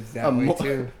practice know it was that way,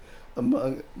 too.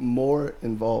 among more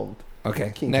involved.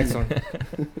 Okay, King next King. one.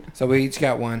 So we each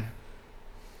got one.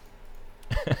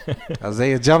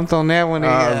 Isaiah jumped on that one.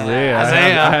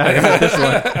 Isaiah. This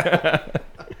one.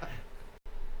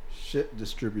 Shit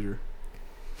distributor.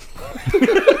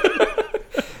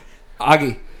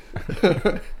 Augie.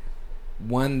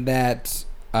 One that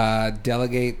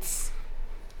delegates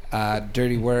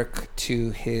dirty work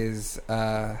to his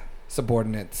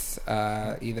subordinates,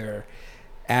 either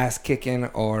ass kicking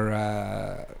or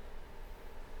I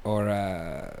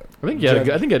think you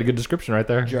had a good description right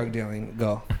there. drug dealing.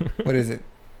 Go. What is it?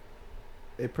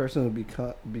 A person who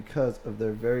because of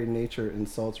their very nature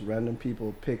insults random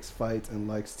people, picks fights, and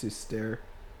likes to stir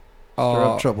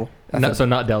up trouble. That's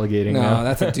Not delegating. no,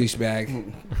 that's a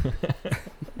douchebag.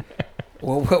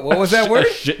 what was that word?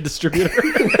 A shit distributor.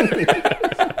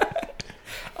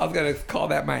 I was gonna call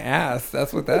that my ass.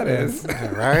 That's what that is.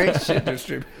 Right? Shit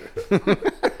distributor.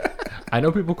 I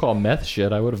know people call meth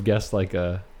shit. I would have guessed like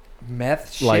a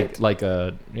Meth shit. like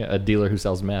a dealer who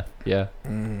sells meth. Yeah,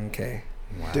 Okay.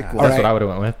 Dick All that's right. what I would have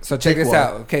went with. So check Take this one.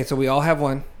 out. Okay, so we all have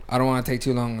one. I don't want to take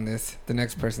too long on this. The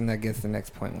next person that gets the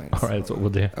next point wins. All right, that's what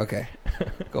we'll do. Okay.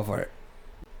 Go for it.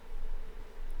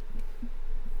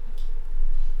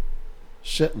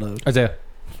 Shitload. Isaiah,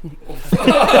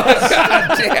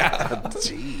 Damn.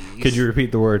 could you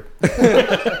repeat the word?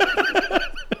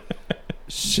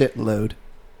 Shitload.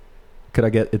 Could I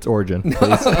get its origin,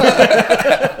 please?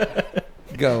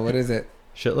 Go. What is it?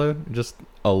 Shitload? Just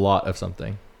a lot of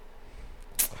something.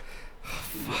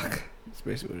 That's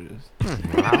basically what it is.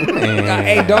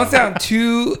 Hey, don't sound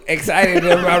too excited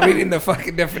about reading the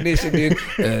fucking definition, dude.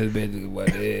 That's basically what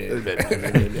it is.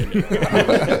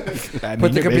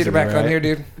 Put the computer back on here,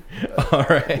 dude. All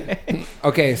right.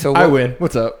 Okay, so I win.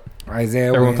 What's up? Isaiah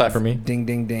Everyone wins. clap for me. Ding,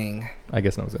 ding, ding. I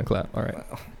guess no one's gonna clap. All right.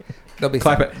 There'll be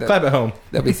Clap sound, at home.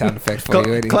 There'll be sound effects for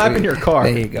you. Clap in your car.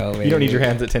 There you go. You don't need baby. your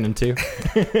hands at 10 and 2.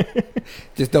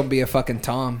 Just don't be a fucking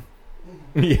Tom.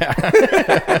 Yeah.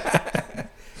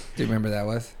 Do you remember that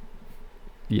was?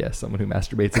 Yes, someone who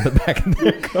masturbates in the back of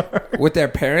their car. With their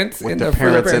parents With in the the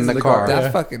parents front? in the car. That's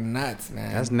Yeah. fucking nuts,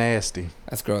 man. That's nasty.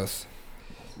 That's gross.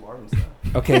 Marvin style.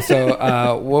 Okay,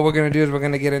 so what we're gonna do is we're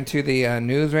gonna get into the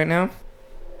news right now.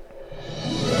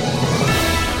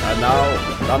 And now,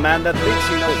 the man that thinks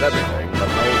he knows everything, but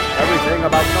knows everything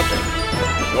about nothing.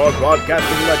 Your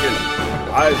broadcasting legend,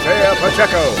 Isaiah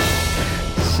Pacheco.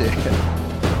 Shit.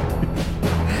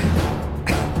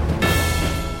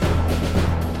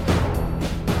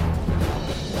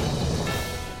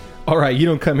 All right, you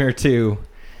don't come here to.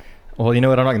 Well, you know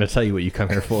what? I'm not going to tell you what you come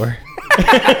here for.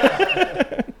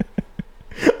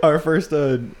 Our first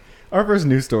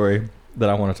news story that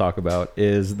I want to talk about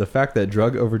is the fact that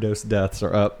drug overdose deaths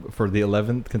are up for the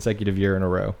 11th consecutive year in a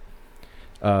row.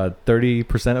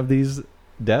 30% of these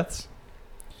deaths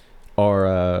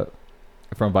are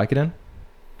from Vicodin.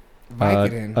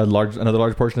 Vicodin. Another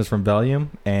large portion is from Valium,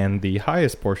 and the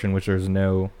highest portion, which there's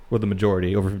the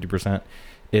majority, over 50%,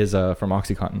 is from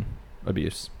OxyContin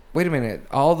abuse. Wait a minute.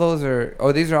 All those are...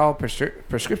 Oh, these are all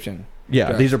prescription. Yeah,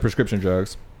 drugs. these are prescription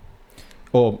drugs.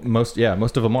 Well, most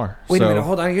of them are. Wait So, a minute.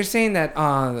 Hold on. You're saying that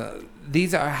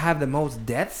these have the most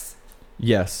deaths?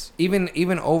 Yes. Even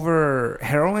over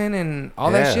heroin and all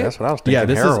that shit? That's what I was thinking. Yeah,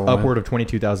 this heroin. is upward of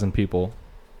 22,000 people.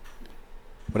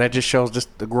 But that just shows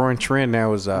just the growing trend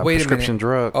now is Wait a prescription minute.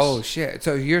 drugs. Oh, shit.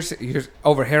 So you're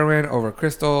over heroin, over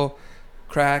crystal,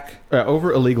 crack.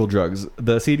 Over illegal drugs.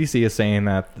 The CDC is saying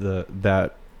that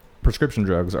that prescription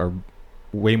drugs are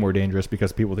way more dangerous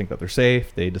because people think that they're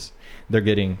safe. They're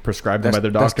getting prescribed them by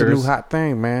their doctors. That's the new hot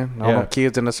thing, man. All Yeah. the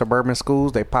kids in the suburban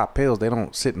schools, they pop pills. They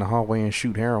don't sit in the hallway and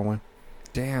shoot heroin.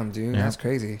 Damn, dude. Yeah. That's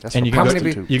crazy. That's And for you can,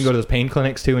 prostitutes. you can go to those pain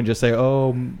clinics too and just say,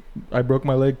 "Oh, I broke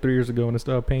my leg 3 years ago and I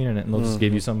still have pain in it," and they'll just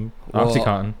give you some Well,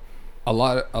 OxyContin. A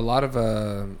lot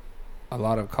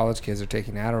of college kids are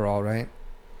taking Adderall, right?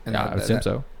 And Yeah, I would assume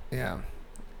so. Yeah.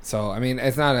 So I mean,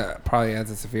 it's not probably as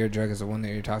a severe drug as the one that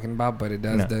you're talking about, but it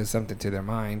does something to their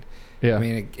mind. Yeah. I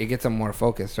mean, it gets them more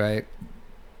focused, right?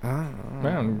 I don't know.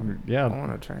 Man, yeah. I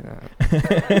want to try that.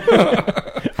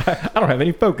 I don't have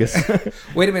any focus.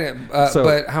 Wait a minute. So-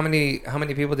 but how many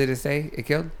people did it say it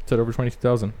killed Said over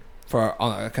 22,000. for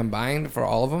combined for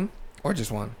all of them or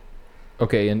just one?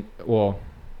 Okay, and well,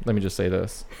 let me just say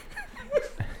this.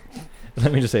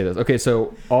 Okay,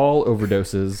 so all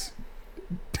overdoses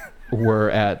were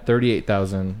at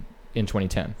 38,000 in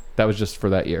 2010. That was just for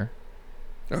that year.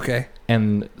 Okay.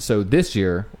 And so this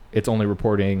year,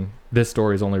 this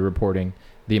story is only reporting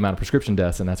the amount of prescription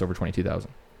deaths, and that's over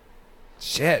 22,000.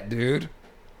 Shit, dude.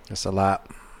 That's a lot.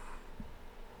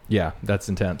 Yeah, that's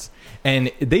intense.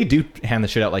 And they do hand the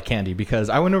shit out like candy because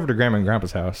I went over to Grandma and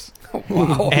Grandpa's house.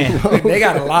 Wow. And They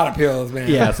got a lot of pills, man.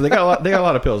 yeah, so they got a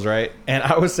lot of pills, right? And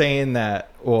I was saying that,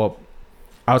 well,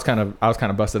 I was kind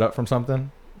of busted up from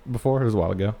something before. It was a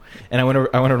while ago, and I went over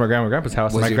to my grandma and grandpa's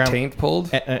house. Was and my your taint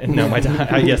pulled? No,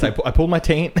 yes, I pulled my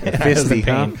taint. I was in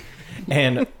pain.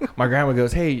 And my grandma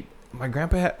goes, "Hey,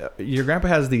 your grandpa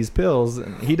has these pills,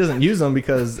 and he doesn't use them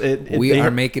because we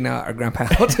are making out our grandpa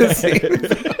out to see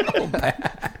so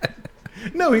bad."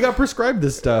 No, he got prescribed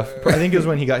this stuff. I think it was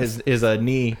when he got his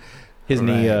knee and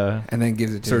then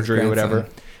gives it to surgery or whatever.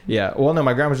 Yeah. Well, no,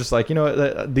 my grandma's just like,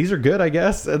 these are good, I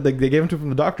guess. They gave them to him from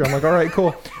the doctor. I'm like, all right,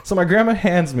 cool. So my grandma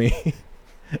hands me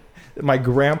my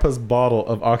grandpa's bottle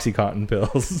of OxyContin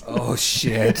pills. Oh,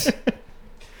 shit.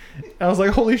 I was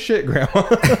like, holy shit, Grandma.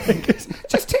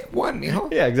 Just take one,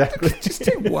 Yeah, exactly. Just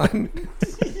take one.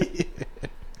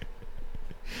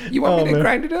 You want me to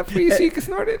grind it up for you so you can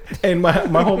snort it? And my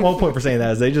whole point for saying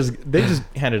that is they just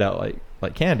hand it out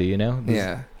like candy,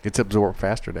 Yeah. It's absorbed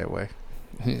faster that way.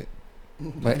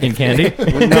 But in candy.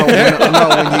 When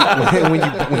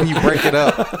you break it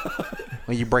up.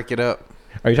 When you break it up.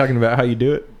 Are you talking about how you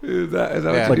do it? Is that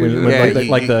Yeah. what you do?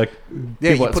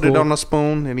 You put it on a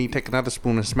spoon, and then you take another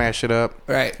spoon and smash it up,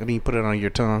 Right. and then you put it on your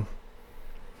tongue.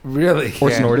 Really?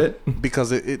 Or snort it?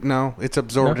 Because it's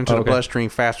absorbed into the bloodstream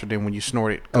faster than when you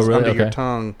snort it. Oh, really? Under your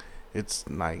tongue, it's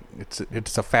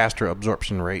a faster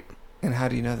absorption rate. And how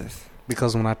do you know this?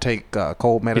 Because when I take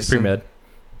cold medicine, It's pre-med.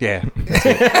 Yeah,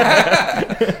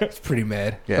 It's pretty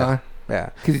mad. Yeah. yeah.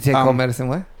 Could you take cold medicine?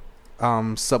 What?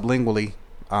 Sublingually.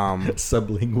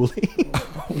 Sublingually.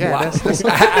 Yeah, Wow. that's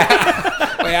Wait,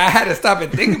 I had to stop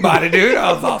and think about it, dude.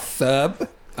 I was all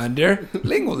under,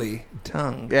 lingually,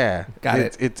 tongue. Yeah, Got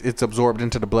it. It's absorbed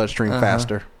into the bloodstream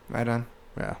faster. Right on.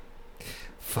 Yeah.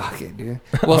 Fuck it, dude.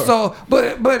 Well, so,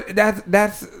 but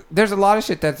that's there's a lot of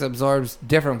shit that's absorbs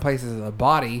different places of the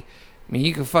body. I mean,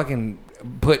 you can fucking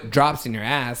put drops in your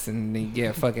ass and you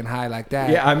get fucking high like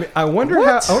that. Yeah, I wonder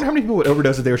how many people would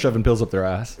overdose if they were shoving pills up their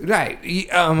ass. Right.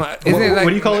 What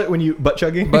do you call it when you butt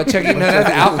chugging? Butt chugging. No, that's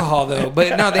alcohol though.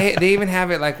 But no, they even have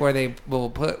it like where they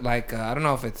will put like I don't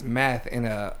know if it's meth in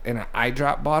an eye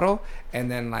drop bottle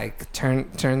and then like turn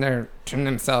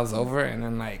themselves over and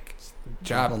then like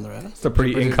drop on their ass. It's a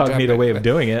pretty incognito way of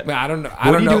doing it. But I don't know.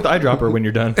 What do you do with the eyedropper when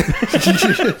you're done?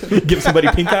 Give somebody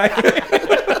pink eye.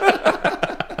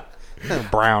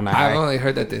 Brown eye. I've only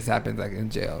heard that this happens like in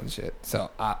jail and shit.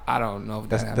 So I don't know if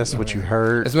that's what you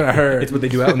heard. That's what I heard. It's what they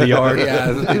do out in the yard.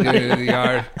 Yeah, that's what they do in the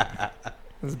yard.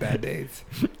 Those bad days.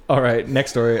 All right,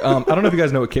 next story. I don't know if you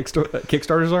guys know what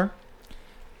Kickstarters are.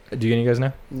 Do you guys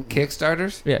know?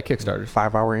 Kickstarters? Yeah, Kickstarters.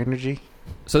 5 Hour Energy.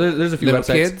 So there's a few Little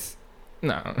websites. kids?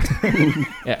 No.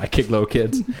 Yeah, I kick little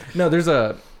kids. No, there's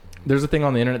a thing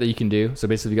on the internet that you can do. So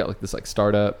basically, you got like this like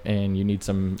startup, and you need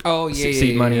some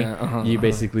seed money. Yeah. You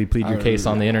basically plead your case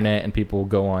on the internet, and people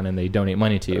go on and they donate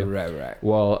money to you. Right.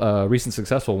 Well, a recent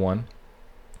successful one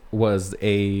was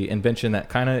a invention that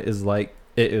kind of is like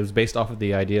it was based off of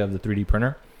the idea of the 3D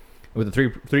printer. What the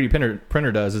 3D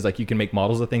printer does is like you can make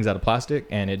models of things out of plastic,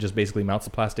 and it just basically melts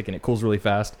the plastic, and it cools really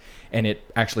fast, and it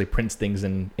actually prints things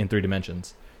in 3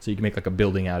 dimensions. So you can make like a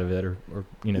building out of it, or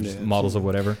just models of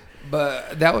whatever.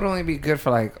 But that would only be good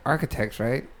for like architects,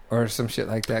 right? Or some shit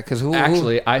like that. Because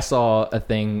actually, I saw a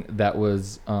thing that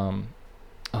was I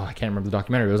can't remember the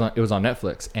documentary. It was on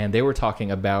Netflix, and they were talking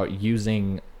about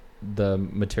using the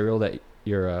material that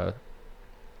your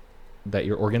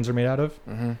organs are made out of,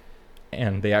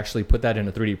 and they actually put that in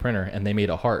a 3D printer, and they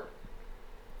made a heart.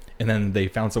 And then they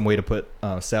found some way to put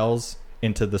cells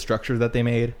into the structure that they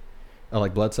made.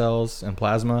 Like blood cells and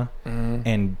plasma,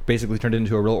 and basically turned it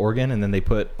into a real organ, and then they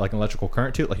put like an electrical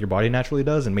current to it, like your body naturally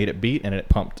does, and made it beat, and it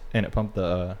pumped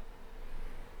the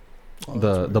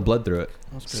blood through it.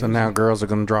 So now girls are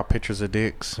gonna draw pictures of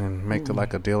dicks and make it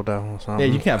like a dildo or something.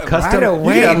 Yeah, you can have custom. Right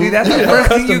away, dude. That's the first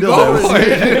thing you go for.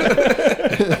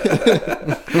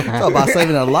 It's all about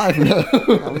saving a life. No.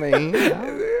 I mean,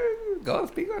 go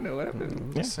speak on it. Whatever.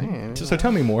 just saying. So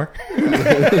tell me more.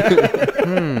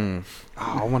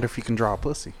 I wonder if you can draw a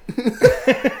pussy.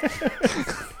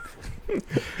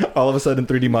 All of a sudden,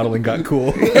 3D modeling got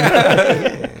cool.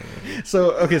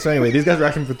 So anyway, these guys are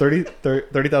asking for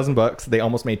 $30,000. They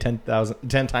almost made 10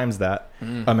 times that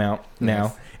amount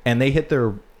now, and they hit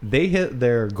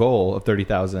their goal of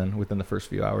 30,000 within the first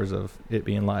few hours of it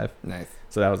being live. Nice.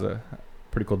 So that was a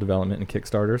pretty cool development in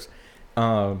Kickstarters.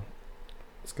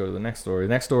 Let's go to the next story. The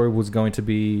next story was going to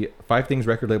be 5 things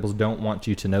record labels don't want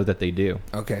you to know that they do.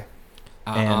 Okay.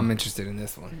 I'm interested in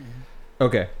this one.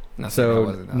 Okay.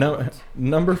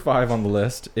 Number 5 on the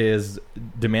list is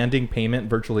demanding payment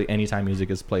virtually anytime music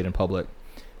is played in public.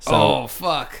 So,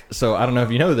 fuck. So I don't know if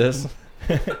you know this,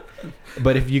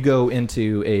 but if you go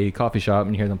into a coffee shop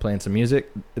and you hear them playing some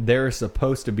music, there's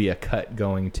supposed to be a cut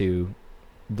going to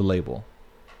the label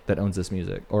that owns this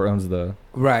music or owns the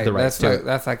right. The rights to it.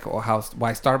 That's like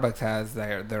why Starbucks has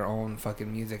their own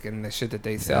fucking music and the shit that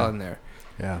they sell in there.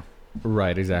 Yeah.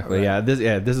 Right. Exactly. Right.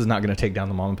 This is not going to take down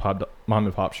the mom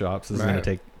and pop shops. This is going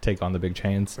to take on the big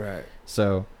chains. Right.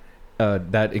 So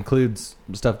that includes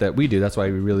stuff that we do. That's why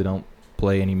we really don't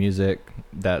play any music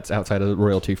that's outside of the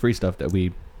royalty free stuff that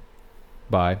we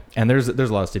buy. And there's a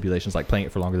lot of stipulations like playing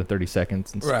it for longer than 30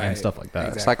 seconds and stuff like that.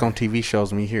 Exactly. It's like on TV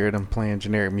shows when you hear them playing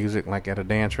generic music like at a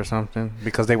dance or something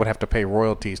because they would have to pay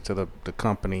royalties to the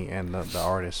company and the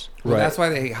artist. Well, that's why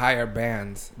they hire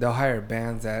bands. They'll hire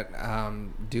bands that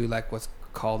do like what's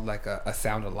called like a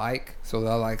sound alike. So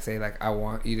they'll like say like I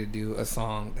want you to do a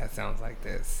song that sounds like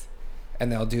this,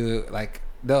 and they'll do like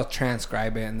they'll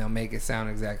transcribe it and they'll make it sound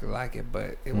exactly like it,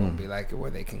 but it won't be like it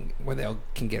where they can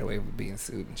get away with being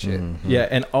sued and shit. Yeah,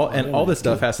 and all this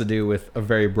stuff has to do with a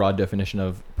very broad definition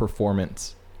of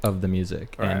performance of the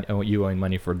music, and you owing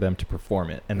money for them to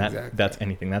perform it, and that's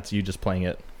anything. That's you just playing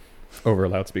it over a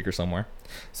loudspeaker somewhere.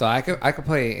 So I could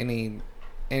play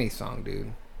any song,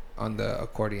 dude, on the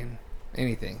accordion,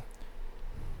 anything.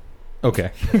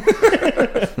 Okay.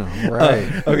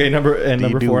 Right. Okay. Number 4. Do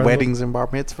you do weddings and bar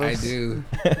mitzvahs? I do,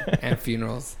 and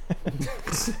funerals.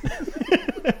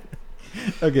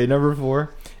 Okay. Number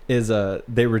 4 is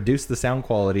they reduce the sound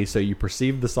quality so you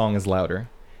perceive the song as louder.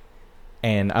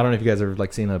 And I don't know if you guys have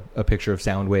like seen a picture of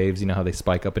sound waves. You know how they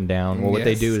spike up and down. Well, what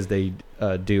they do is they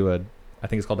do I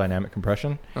think it's called dynamic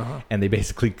compression, and they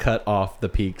basically cut off the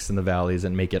peaks and the valleys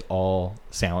and make it all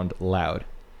sound loud.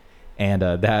 And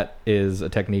that is a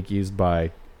technique used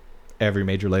by every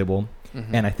major label.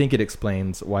 And I think it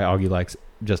explains why Augie likes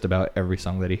just about every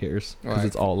song that he hears, because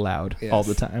it's all loud all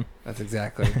the time. That's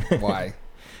exactly why.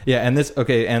 Yeah, and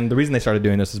the reason they started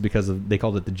doing this is because they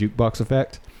called it the jukebox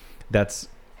effect.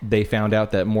 They found out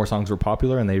that more songs were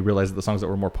popular, and they realized that the songs that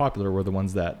were more popular were the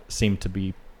ones that seemed to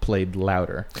be played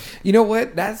louder. You know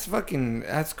what? That's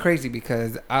crazy,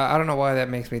 because I don't know why that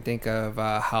makes me think of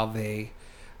how they...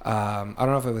 I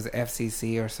don't know if it was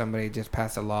FCC or somebody just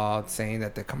passed a law saying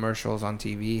that the commercials on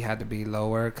TV had to be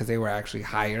lower because they were actually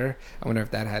higher. I wonder if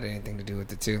that had anything to do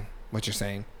with it too. What you're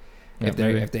saying? Yeah,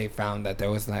 if they found that there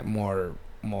was like more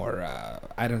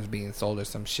items being sold or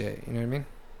some shit. You know what I mean?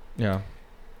 Yeah,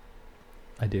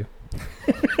 I do.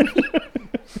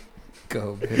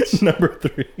 Go, bitch. Number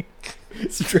 3,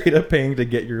 straight up paying to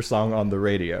get your song on the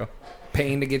radio.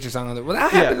 Paying to get your song on the... Well,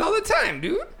 that happens all the time,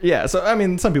 dude. Yeah, so I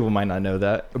mean, some people might not know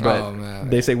that, but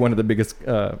they say one of the biggest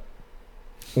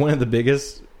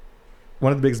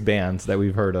bands that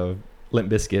we've heard of, Limp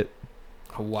Bizkit.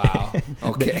 Wow.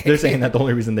 Okay. They're saying that the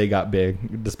only reason they got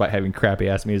big, despite having crappy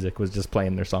ass music, was just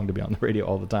playing their song to be on the radio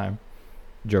all the time.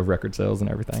 Drove record sales and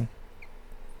everything.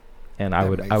 And I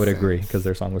would agree, because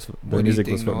their music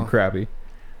was fucking crappy.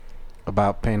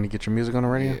 About paying to get your music on the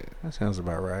radio? Yeah. That sounds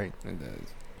about right. It does.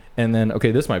 And then,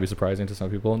 okay, this might be surprising to some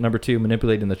people. Number 2,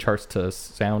 manipulating the charts to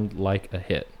sound like a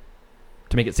hit,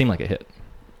 to make it seem like a hit.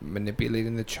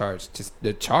 Manipulating the charts, just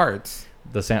the charts.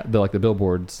 The sound, like the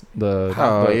billboards.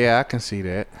 Yeah, I can see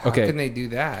that. How can they do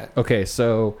that? Okay,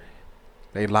 so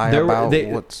they lie about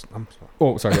what's. I'm sorry.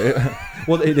 Oh, sorry.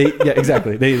 Well, they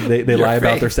exactly. They lie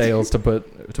about their sales to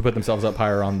put themselves up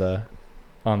higher on the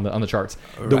charts.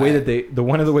 The way that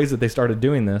one of the ways that they started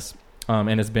doing this,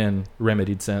 and it's been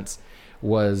remedied since,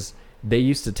 was they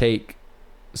used to take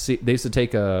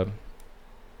a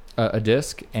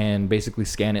disc and basically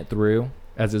scan it through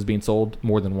as it was being sold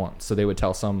more than once. So they would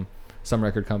tell some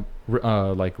record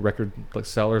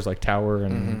sellers like Tower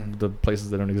and the places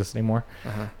that don't exist anymore.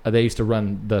 They used to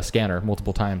run the scanner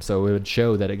multiple times, so it would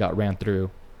show that it got ran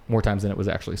through more times than it was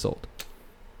actually sold.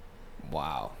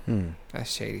 Wow,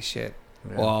 that's shady shit.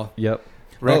 Yeah. Well, yep.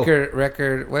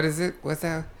 Record. What is it? What's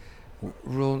that?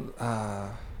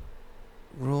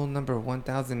 Rule number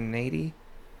 1080.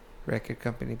 Record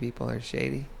company people are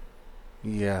shady.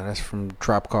 Yeah, that's from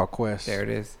Tribe Called Quest. There it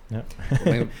is. Yep.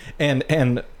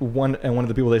 and one of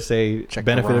the people they say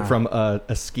benefited from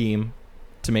a scheme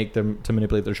to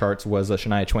manipulate their charts was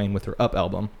Shania Twain with her Up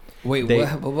album. Wait,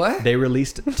 what? They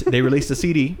released a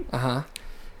CD.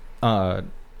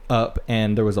 Up,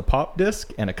 and there was a pop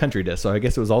disc and a country disc. So I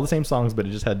guess it was all the same songs, but it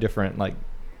just had different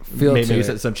feel maybe to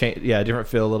it. Some change. Yeah, different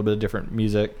feel, a little bit of different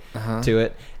music to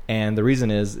it. And the reason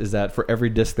is that for every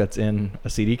disc that's in a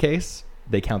CD case,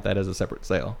 they count that as a separate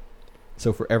sale.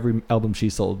 So for every album she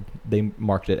sold, they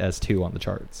marked it as 2 on the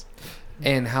charts.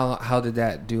 And how did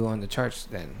that do on the charts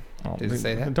then? Oh, Did it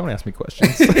say that? Don't ask me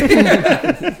questions.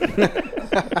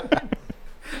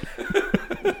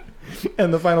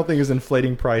 And the final thing is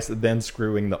inflating price, then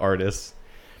screwing the artists.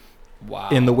 Wow.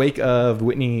 In the wake of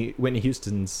Whitney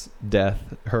Houston's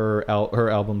death, her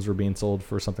albums were being sold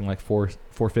for something like $450.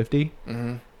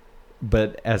 Mm-hmm.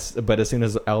 But as soon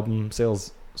as album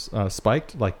sales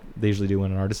spiked, like they usually do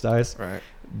when an artist dies, Right.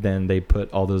 then they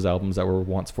put all those albums that were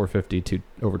once $450 to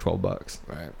over $12.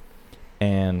 Right.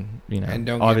 And And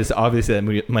don't obviously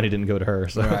that money didn't go to her.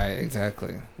 So. Right.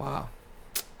 Exactly. Wow.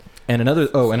 And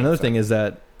another thing is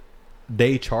that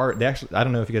they actually, I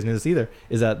don't know if you guys knew this either,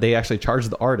 is that they actually charge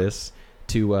the artists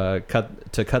to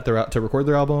record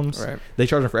their albums. Right. They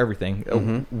charge them for everything.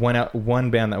 Mm-hmm.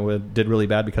 One band that did really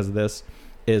bad because of this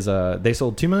is they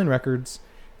sold 2 million records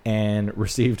and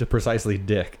received precisely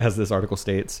dick, as this article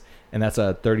states, and that's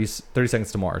 30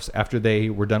 Seconds to Mars. After they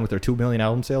were done with their 2 million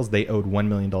album sales, they owed $1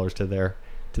 million to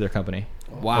their company.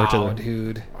 Wow,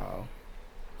 dude. Wow.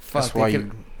 Fuck. That's why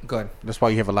Go ahead. That's why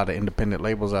you have a lot of independent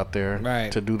labels out there,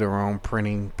 Right. to do their own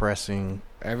printing, pressing.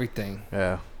 Everything.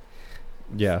 Yeah.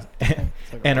 Yeah.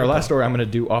 And our last story I'm going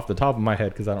to do off the top of my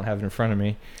head because I don't have it in front of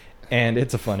me, and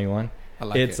it's a funny one. I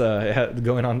like It's it.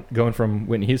 going from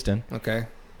Whitney Houston. Okay.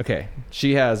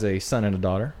 She has a son and a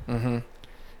daughter, Mm-hmm.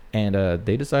 and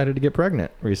they decided to get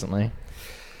pregnant recently.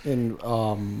 And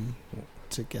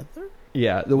together?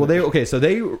 Yeah. Well, they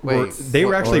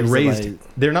were actually or is it raised. like-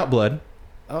 They're not blood.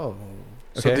 Oh.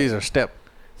 So Okay. these are step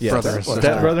Yeah. brother and sister.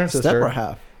 Step brother and Step sister. or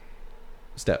half?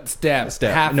 Step. Step.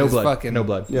 Step. Half No is blood. fucking. No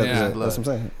blood. Yeah, Yeah. that's what I'm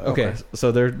saying. Okay,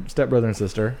 so they're step brother and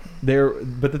sister.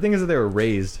 But the thing is that they were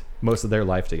raised most of their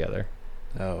life together.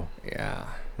 Oh. Yeah.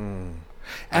 Hmm.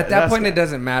 At that That's point, not- it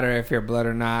doesn't matter if you're blood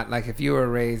or not. Like, if you were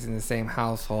raised in the same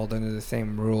household under the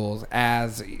same rules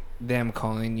as them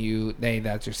calling you, hey,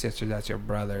 that's your sister, that's your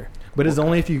brother. But it's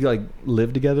only if you like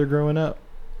live together growing up.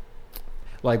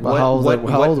 Like Well, how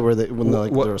old were they when they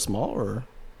were small, or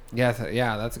Yeah,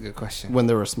 that's a good question. when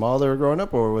they were small they were growing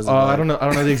up, or was it? I don't know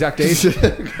the exact age.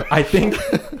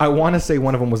 I want to say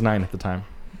one of them was 9 at the time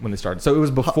when they started. So it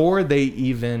was before they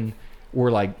even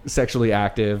were like sexually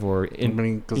active or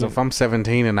Because if I'm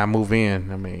 17 and I move in,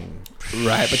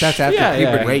 Right, but that's after Yeah, yeah.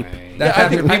 puberty. rape. That's I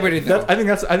after think, puberty, though. I think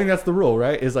that's the rule,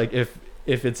 right? Is like if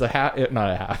it's a half, not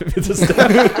a half, if it's a step,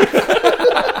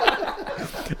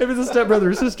 if it's a step brother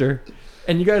or sister,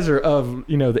 and you guys are of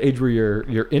the age where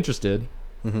you're interested,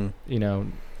 Mm-hmm.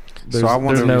 There's, So I wonder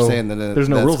there's if no you're saying that there's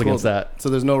no that's rules cool. against that. So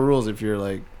there's no rules if you're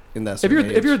like in that. If you're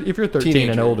certain age. if you're 13 and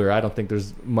Teenager. older, I don't think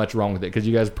there's much wrong with it because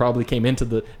you guys probably came into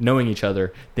the knowing each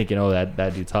other thinking, oh that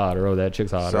dude's hot or oh that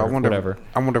chick's hot So or I wonder, whatever.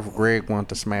 I wonder if Greg wanted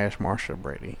to smash Marsha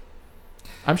Brady.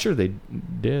 I'm sure they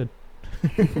did.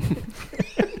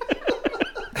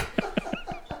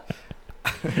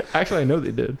 Actually, I know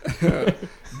they did.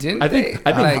 Didn't I they?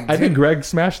 think Greg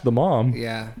smashed the mom.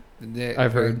 Yeah.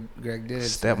 I've heard. Greg did.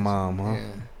 Stepmom, huh?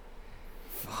 Yeah.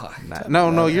 Fuck.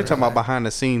 No, you're talking about behind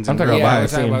the scenes. I'm in talking real about Yeah,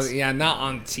 life. we're talking scenes. about, yeah, not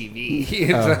on TV.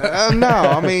 It's, No,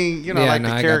 I mean, Yeah, like no,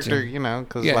 the I got character, you.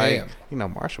 because Yeah, like, yeah.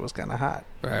 Marsha was kind of hot.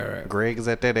 right. Greg is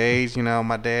at that age,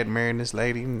 my dad marrying this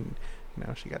lady, and,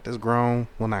 she got this grown,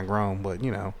 well, not grown, but,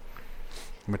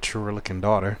 mature looking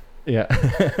daughter. Yeah,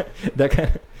 that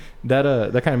kind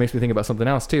of makes me think about something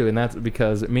else too, and that's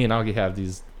because me and Augie have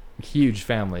these huge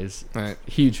families. Right.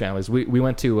 Huge families. We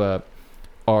went to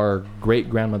our great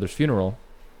grandmother's funeral,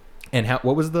 and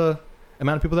what was the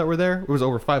amount of people that were there? It was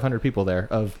over 500 people there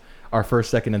of our first,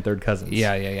 second, and thd cousins.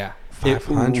 Yeah. It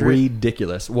 500?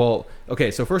 ridiculous. Well, okay,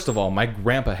 so first of all, my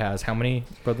grandpa has how many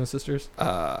brothers and sisters?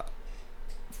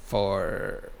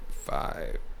 4,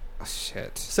 5. Oh,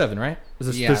 shit. 7, right?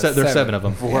 Yeah, There's 7 of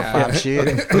them. 4 or Yeah. 5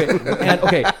 shit.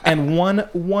 And one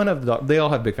of the they all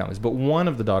have big families, but one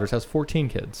of the daughters has 14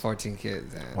 kids. 14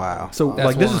 kids. And Wow. So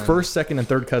That's this is one. first, second, and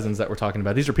third cousins that we're talking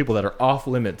about. These are people that are off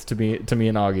limits to me and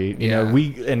Augie. Yeah.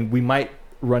 We might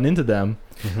run into them.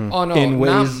 Oh no, in ways-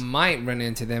 not might run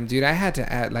into them, dude. I had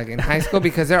to add, like, in high school,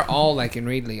 because they're all like in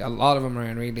Reedley. A lot of them are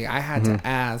in Reedley. I had to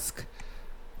ask,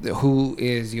 who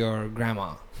is your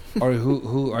grandma, or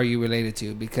who are you related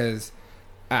to? Because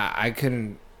I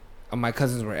couldn't. My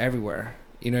cousins were everywhere.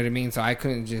 You know what I mean? So I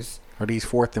couldn't just. Are these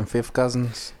 4th and 5th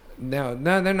cousins? No,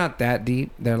 they're not that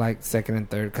deep. They're like second and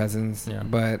third cousins. Yeah.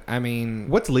 But I mean,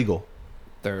 What's legal?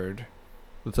 third?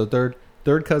 So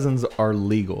third cousins are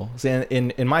legal. See,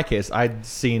 in my case, I'd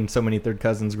seen so many third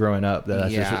cousins growing up that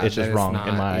it's that just is wrong not-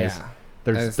 in my eyes. yeah,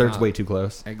 that is Third's not- way too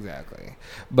close. Exactly.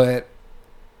 But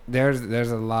there's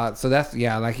a lot. So that's,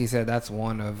 yeah, like he said, that's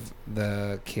one of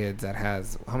the kids that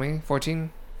has how many? 14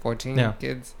 Yeah.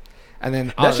 kids. And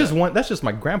then That's just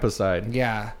my grandpa's side.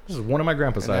 Yeah. This is one of my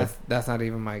grandpa's And side. that's not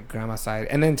even my grandma's side.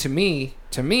 And then to me,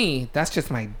 that's just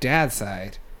my dad's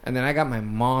side. And then I got my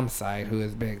mom's side, who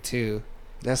is big too.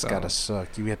 That's So- gotta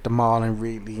suck. You at the mall in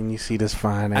Reedley and you see this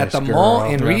fine At ass the girl. mall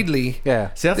in Yeah. Reedley. Yeah.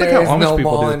 See, that's There like is how Amish no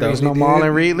people mall do it, in though. There's Reedley, no mall dude.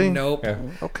 in Reedley? Nope. Yeah.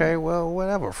 Okay, well,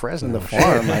 whatever. Fresno. In the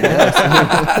farm, I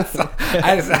guess.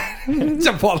 I just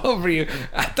jump all over you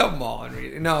at the mall and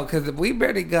read it. No, because we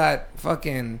barely got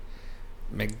fucking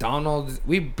McDonald's.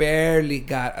 We barely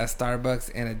got a Starbucks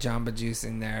and a Jamba Juice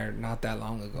in there not that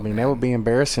long ago. I mean, man. that would be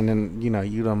embarrassing, and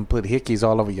you done put hickeys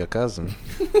all over your cousin.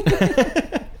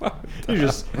 You're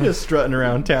just strutting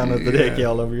around town with the dicky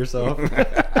all over yourself.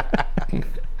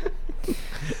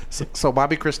 So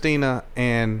Bobby Christina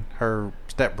and her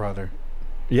stepbrother,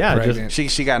 Yeah, Pregnant.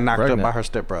 she got knocked Pregnant. up by her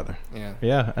stepbrother.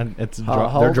 Yeah. and it's How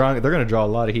they're old- drawing. They're gonna draw a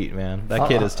lot of heat, man. That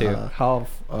kid is too. How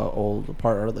old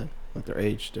apart are they? Like their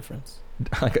age difference?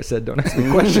 Like I said, don't ask me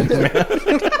questions, man.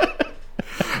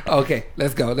 Okay,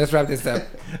 let's go. Let's wrap this up.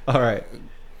 All right.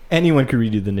 Anyone can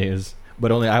read you the news,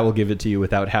 but only I will give it to you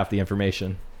without half the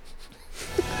information.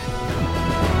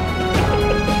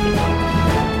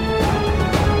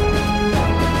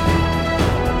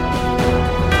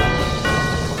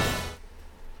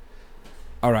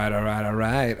 All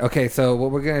right. Okay, so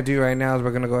what we're gonna do right now is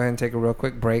we're gonna go ahead and take a real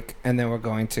quick break, and then we're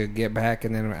going to get back,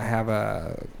 and then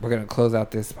we're gonna close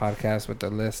out this podcast with a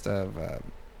list of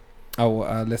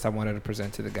a list I wanted to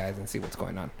present to the guys and see what's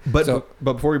going on. But So-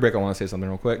 but before we break, I want to say something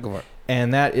real quick. Go for it.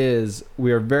 And that is,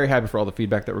 we are very happy for all the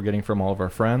feedback that we're getting from all of our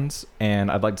friends. And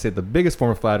I'd like to say the biggest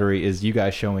form of flattery is you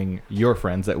guys showing your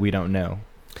friends that we don't know.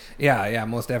 Yeah,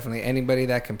 most definitely. Anybody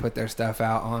that can put their stuff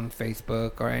out on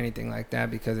Facebook or anything like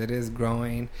that, because it is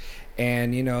growing.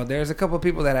 And, there's a couple of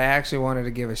people that I actually wanted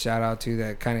to give a shout out to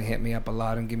that kind of hit me up a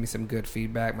lot and give me some good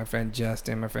feedback. My friend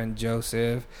Justin, my friend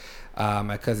Joseph,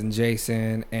 my cousin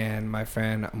Jason, and my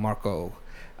friend Marco.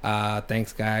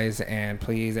 Thanks, guys. And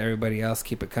please, everybody else,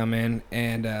 keep it coming.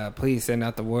 And please send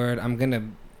out the word. I'm going to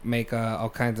make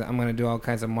I'm going to do all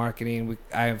kinds of marketing.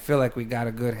 I feel like we got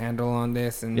a good handle on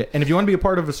this. And Yeah, and if you want to be a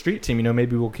part of a street team,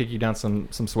 maybe we'll kick you down some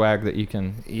swag that you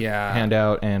can hand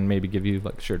out, and maybe give you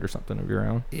like a shirt or something of your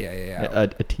own. Yeah.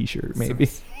 A t-shirt maybe.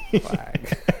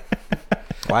 Swag.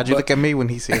 Why'd you look at me when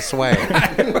he said swag?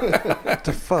 What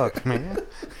the fuck, man?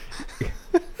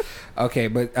 Okay,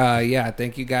 but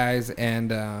thank you guys,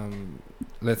 and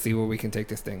let's see where we can take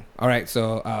this thing. All right,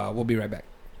 so we'll be right back.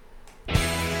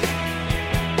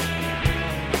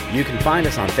 You can find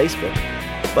us on Facebook,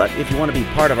 but if you want to be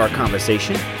part of our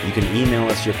conversation, you can email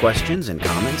us your questions and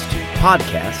comments to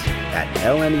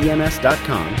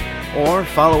podcast@lnems.com or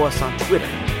follow us on Twitter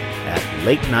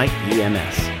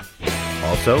 @LateNightEMS.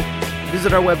 Also,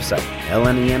 visit our website,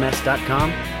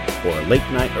 lnems.com or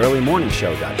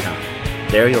latenightearlymorningshow.com.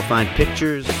 There you'll find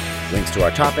pictures, links to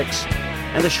our topics,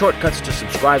 and the shortcuts to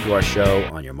subscribe to our show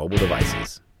on your mobile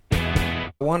devices. What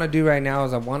I want to do right now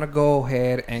is I want to go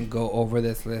ahead and go over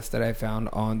this list that I found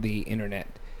on the internet.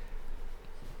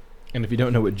 And if you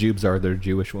don't know what jubes are, they're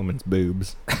Jewish women's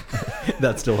boobs.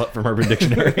 That's still up from Urban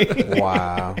Dictionary.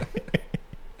 Wow.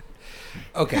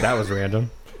 Okay, That was random.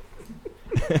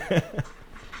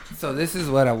 so this is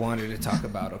what I wanted to talk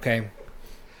about. Okay,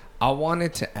 I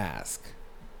wanted to ask,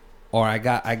 or I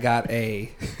got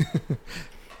a.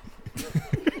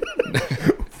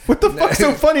 What the fuck's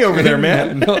so funny over there,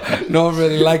 man? No one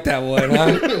really liked that one,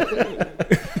 huh?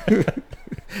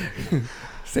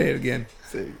 Say it again.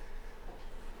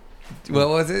 What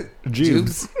was it?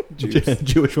 Jubes. Jubes?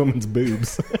 Jewish woman's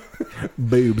boobs.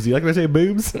 Boobs. You like when I say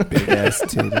boobs? Big ass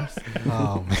titties.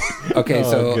 Oh, man. Okay,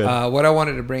 Oh, so good. what I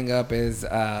wanted to bring up is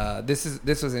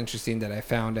this was interesting that I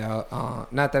found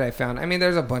out. Not that I found. I mean,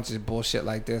 there's a bunch of bullshit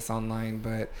like this online,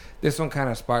 but this one kind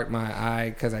of sparked my eye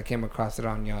because I came across it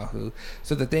on Yahoo.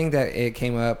 So the thing that it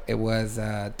came up, it was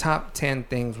top 10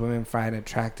 things women find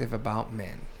attractive about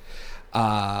men.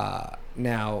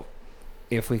 Now,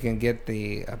 if we can get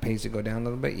the page to go down a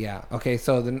little bit, yeah. Okay,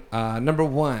 so the number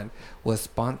one was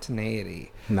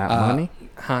spontaneity. Not money?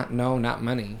 No, not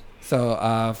money. So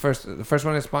the first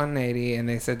one is spontaneity, and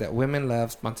they said that women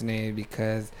love spontaneity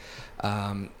because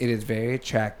it is very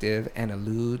attractive and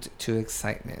alludes to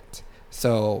excitement.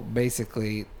 So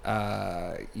basically,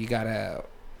 you gotta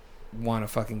want to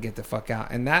fucking get the fuck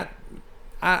out, and that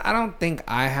I don't think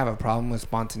I have a problem with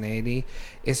spontaneity.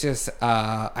 It's just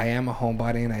I am a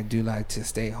homebody, and I do like to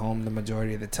stay home the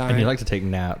majority of the time. And you like to take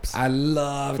naps. I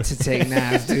love to take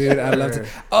naps, dude. I love to.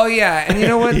 Oh yeah, and you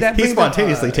know what? That he brings up-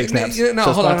 spontaneously takes naps. No,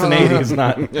 so hold on. spontaneity is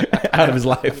not out of his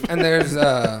life. And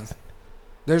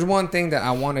there's one thing that I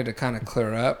wanted to kind of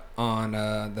clear up on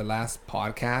the last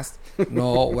podcast.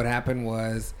 No, what happened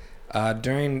was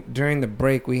During the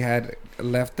break, we had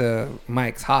left the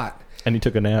mics hot. And he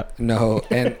took a nap. No,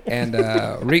 and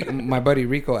my buddy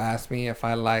Rico asked me if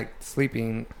I liked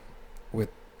sleeping with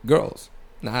girls,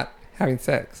 not having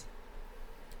sex.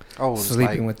 Oh, it's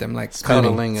sleeping like with them, like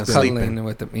cuddling and cuddling sleeping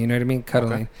with them. You know what I mean?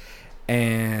 Cuddling. Okay.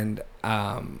 And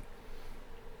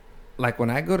like when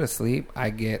I go to sleep,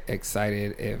 I get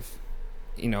excited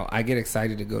I get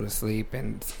excited to go to sleep,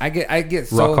 and I get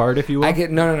so rock hard, if you will. I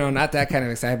get no, not that kind of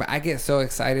excited, but I get so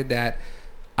excited that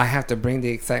I have to bring the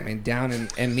excitement down,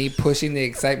 and me pushing the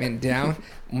excitement down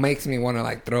makes me want to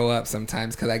like throw up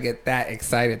sometimes because I get that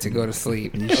excited to go to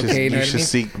sleep. You should, okay, you should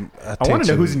seek attention. I want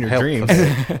to know who's in your help. dreams.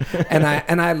 and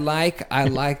I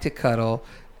like to cuddle,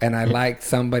 and I like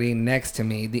somebody next to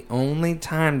me. The only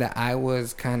time that I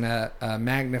was kind of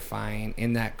magnifying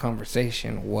in that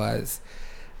conversation was,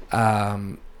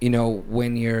 when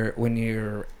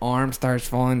your arm starts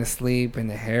falling asleep and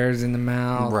the hair's in the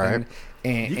mouth, right?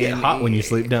 And you get hot when you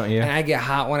sleep, don't you? And I get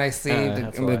hot when I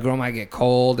sleep. The girl might get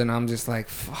cold, and I'm just like,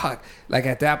 fuck. Like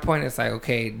at that point, it's like,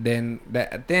 okay, then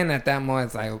at that moment,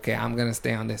 it's like, okay, I'm gonna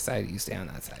stay on this side, you stay on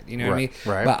that side. You know what I mean?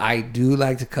 Right. But I do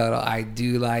like to cuddle. I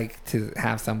do like to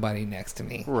have somebody next to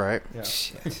me. Right. Yeah.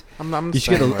 Shit. I'm you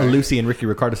should get a Lucy and Ricky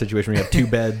Ricardo situation where you have two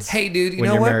beds. Hey, dude, you when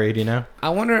know you're what? married, you know. I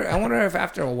wonder if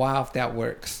after a while, if that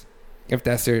works, if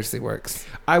that seriously works.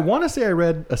 I want to say I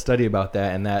read a study about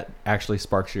that, and that actually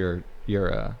sparks your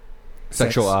your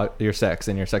sex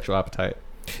and your sexual appetite.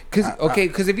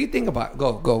 Because if you think about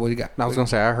go what do you got? I was gonna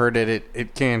say I heard that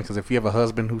it can, because if you have a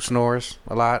husband who snores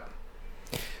a lot,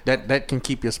 that can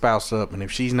keep your spouse up, and if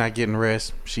she's not getting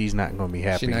rest, she's not gonna be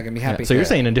happy. She's not gonna be happy. Yeah. So you're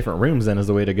saying in different rooms then is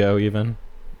the way to go, even?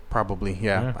 Probably,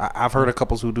 yeah. I've heard of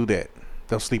couples who do that.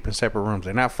 They'll sleep in separate rooms.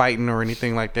 They're not fighting or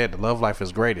anything like that. The love life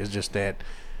is great. It's just that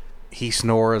he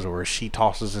snores or she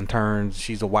tosses and turns.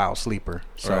 She's a wild sleeper,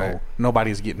 so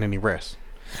nobody's getting any rest.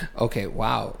 Okay,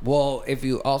 wow. Well, if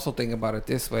you also think about it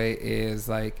this way, is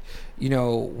like,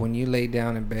 when you lay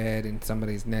down in bed and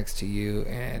somebody's next to you,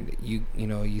 and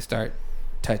you start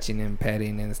touching and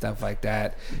petting and stuff like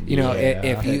that.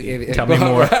 If tell me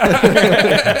more.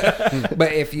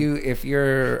 But if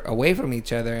you're away from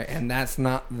each other and that's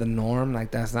not the norm,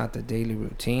 like that's not the daily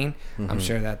routine, I'm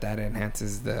sure that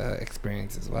enhances the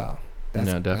experience as well.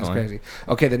 Definitely. That's crazy.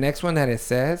 Okay, the next one that it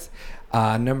says,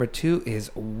 number 2 is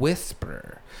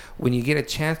whisper. When you get a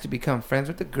chance to become friends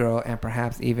with a girl and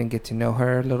perhaps even get to know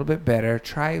her a little bit better,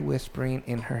 try whispering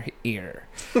in her ear.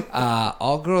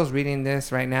 All girls reading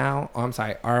this right now,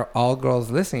 all girls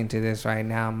listening to this right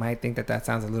now might think that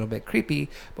sounds a little bit creepy,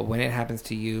 but when it happens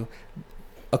to you,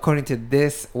 according to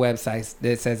this website,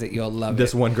 it says that you'll love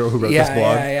this it. one girl who wrote this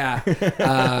blog. Yeah.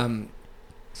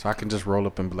 So I can just roll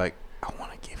up and be like, I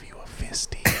want to give you a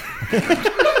fisty.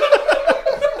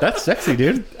 That's sexy,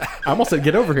 dude. I almost said,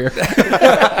 get over here.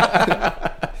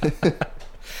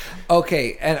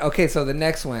 Okay, so the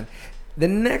next one,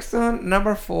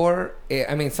 number 4,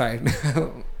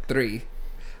 3,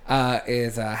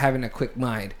 is having a quick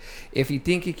mind. If you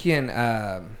think you can,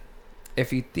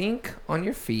 if you think on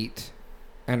your feet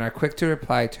and are quick to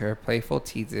reply to her playful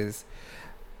teases,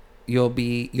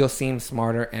 you'll seem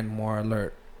smarter and more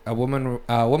alert. A woman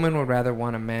would rather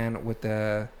want a man with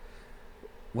a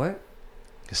what?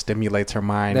 It stimulates her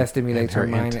mind. That stimulates her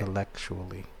mind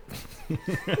intellectually.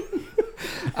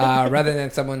 Rather than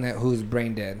someone who's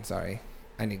brain dead. Sorry,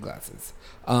 I need glasses.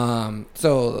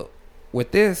 So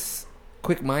with this,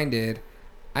 quick-minded,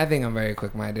 I think I'm very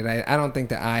quick-minded. I don't think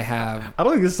that I have. I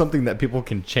don't think this is something that people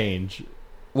can change.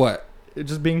 What?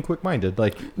 Just being quick-minded.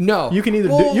 Like, no, you can either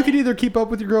you can either keep up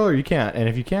with your girl or you can't. And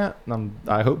if you can't,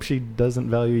 I hope she doesn't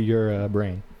value your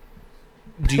brain.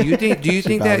 Do you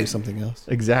think that something else?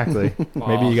 Exactly?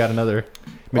 Maybe you got another.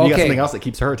 Maybe you got something else that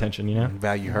keeps her attention.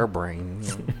 Value her brain.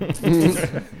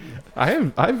 I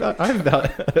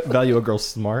value a girl's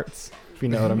smarts. If you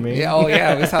know what I mean.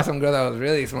 Yeah. We saw some girl that was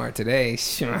really smart today.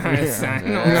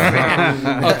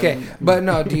 Okay, but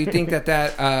no. Do you think that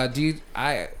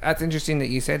that's interesting that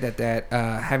you said that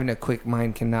having a quick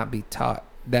mind cannot be taught.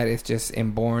 That it's just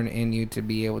inborn in you to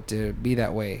be able to be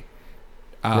that way.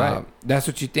 Right. That's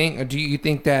what you think, or do you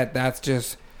think that that's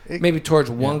just maybe towards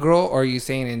one girl, or are you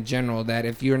saying in general that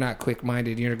if you're not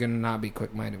quick-minded, you're gonna not be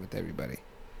quick-minded with everybody?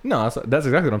 No, that's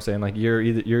exactly what I'm saying. Like you're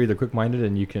either quick-minded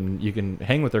and you can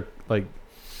hang with her like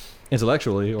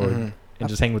intellectually, or and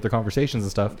just hang with their conversations and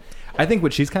stuff. I think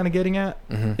what she's kind of getting at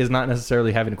is not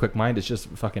necessarily having a quick mind; it's just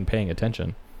fucking paying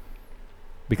attention.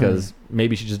 Because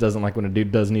maybe she just doesn't like when a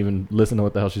dude doesn't even listen to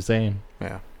what the hell she's saying.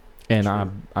 Yeah. And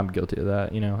I'm guilty of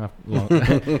that, you know.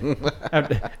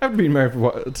 After being married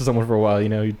to someone for a while, you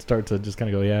know, you start to just kind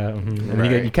of go, yeah, and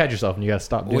Right. you catch yourself and you got to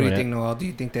stop doing it. What do you think, Noel? Do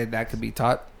you think that could be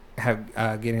taught?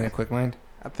 Getting a quick mind?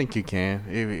 I think you can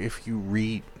if you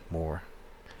read more,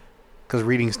 because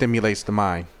reading stimulates the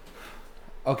mind.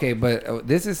 Okay, but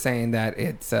this is saying that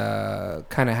it's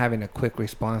kind of having a quick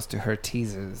response to her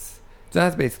teases. So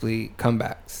that's basically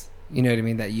comebacks. You know what I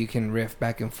mean? That you can riff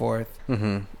back and forth,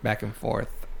 back and forth.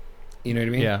 You know what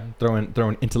I mean? Yeah,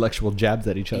 throwing intellectual jabs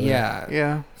at each other. Yeah.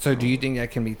 Yeah. So do you think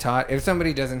that can be taught? If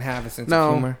somebody doesn't have a sense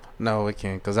of humor? No, it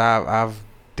can't. Because I've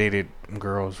dated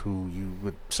girls who you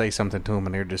would say something to them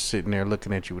and they're just sitting there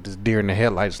looking at you with this deer in the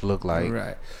headlights look like.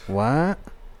 Right. What?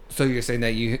 So you're saying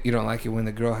that you don't like it when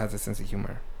the girl has a sense of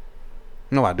humor?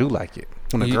 No, I do like it.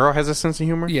 When a girl has a sense of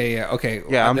humor? Yeah, okay.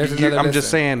 Yeah, I'm there's just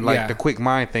saying, like, yeah. the quick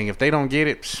mind thing. If they don't get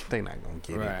it, they not going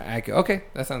to get it. Right. Okay,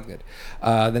 that sounds good.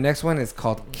 The next one is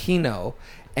called Kino.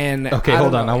 And okay,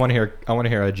 hold on. I want to hear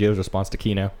Gio's response to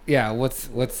Kino. Yeah, what's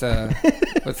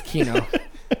Kino?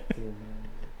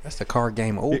 That's the card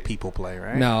game old people play,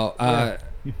 right? No,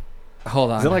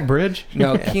 hold on. Is it like bridge?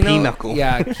 No, Yeah, Kino. Pinochle.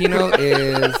 Yeah, Kino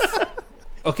is.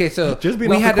 Okay, so Just be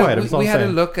we awfully had quiet, to that's all we I'm had to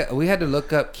saying.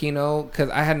 look up Kino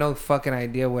because I had no fucking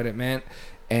idea what it meant,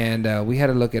 and we had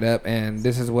to look it up, and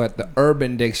this is what the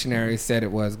Urban Dictionary said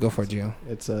it was. Go for it, Gio.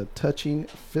 It's a touching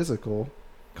physical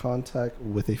contact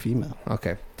with a female.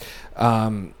 Okay,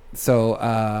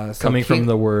 so Coming from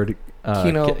the word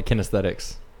Kino-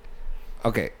 kinesthetics.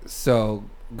 Okay, so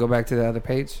go back to the other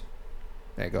page.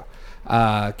 There you go.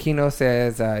 Kino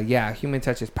says, human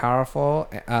touch is powerful.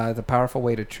 It's a powerful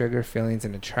way to trigger feelings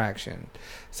and attraction.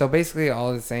 So basically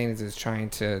all it's saying is it's trying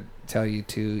to tell you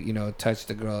to, you know, touch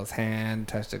the girl's hand,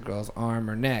 touch the girl's arm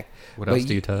or neck. What But else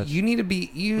do you touch? You need to be,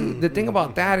 the thing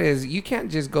about that is you can't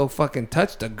just go fucking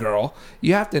touch the girl.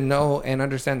 You have to know and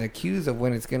understand the cues of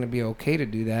when it's going to be okay to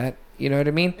do that. You know what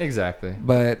I mean? Exactly.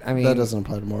 But, I mean... That doesn't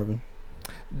apply to Marvin.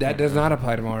 That does not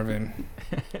apply to Marvin.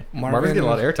 Marvin's getting a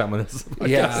lot of airtime with this podcast.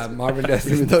 Yeah, Marvin does.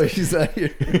 Even though he's not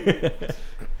here.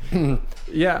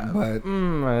 Yeah,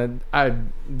 But-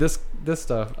 this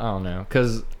stuff I don't know,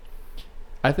 because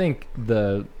I think what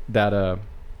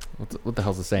the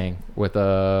hell's the saying with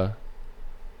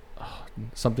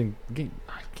something I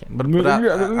can't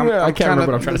I can't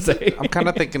remember what I'm trying to say. I'm kind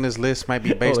of thinking this list might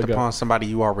be based Oh, God. upon somebody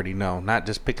you already know, not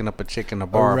just picking up a chick in the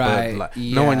bar, Right, but like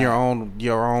yeah. knowing your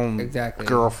own Exactly.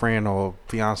 girlfriend or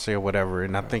fiance or whatever.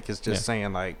 And I think it's just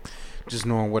saying like just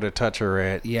knowing where to touch her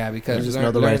at. Yeah, You because just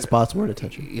know the right spots where to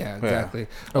touch it. Yeah, exactly.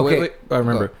 Oh, Okay, wait, I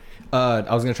remember. I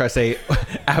was gonna try to say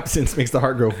absence makes the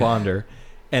heart grow fonder,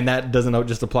 and that doesn't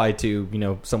just apply to, you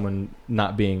know, someone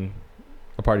not being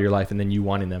a part of your life and then you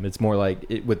wanting them. It's more like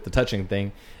with the touching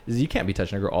thing is you can't be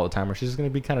touching a girl all the time or she's just going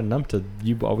to be kind of numb to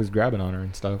you always grabbing on her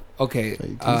and stuff. Okay. So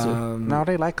you tease her. No,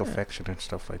 they like affection and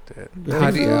stuff like that. How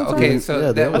do you, okay, so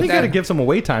Yeah, that, I think you that- got to give some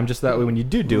away time just that way when you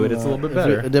do it, it's a little bit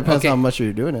better. It depends Okay. how much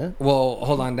you're doing it. well,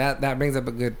 hold on. That brings up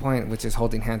a good point, which is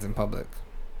holding hands in public.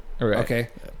 All right. Okay.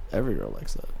 Every girl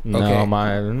likes that. No,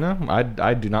 Okay.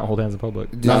 I do not hold hands in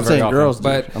public. Not No, I'm very saying often. girls do.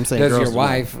 But I'm saying does girls your do.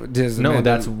 wife? Does No, men-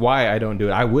 that's why I don't do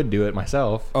it. I would do it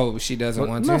myself. Oh, she doesn't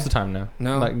want Most to. of the time, no.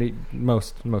 No? Like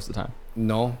most of the time.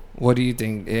 No. What do you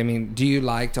think? I mean, do you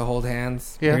like to hold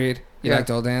hands? Yeah. Period. You Yeah. like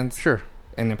to hold hands? Sure.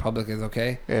 And in public is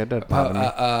okay. Yeah, it doesn't bother me.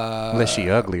 Unless she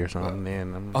ugly or something,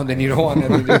 then Then you don't want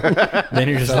them to do. Then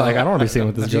you're just So- like, I don't want to be seen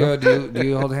with this girl. Gio, do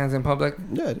you hold hands in public?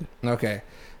 Yeah, I do. Okay.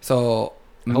 So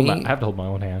I have to hold my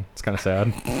own hand. It's kind of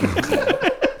sad.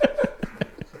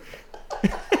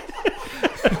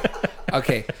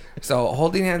 Okay, so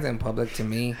holding hands in public to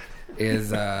me is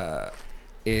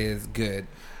good,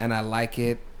 and I like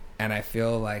it, and I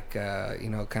feel like kind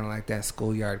of like that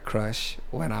schoolyard crush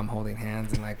when I'm holding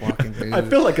hands and like walking through. I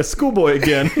feel like a schoolboy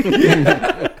again.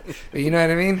 You know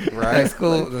what I mean? Right. Like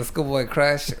the schoolboy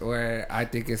crush, where I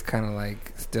think it's kind of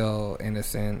like still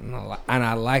innocent, and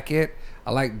I like it.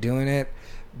 I like doing it,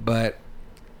 but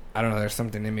I don't know. There's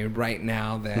something in me right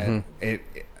now that it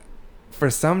for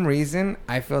some reason,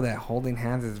 I feel that holding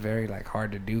hands is very like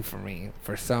hard to do for me.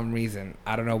 For some reason,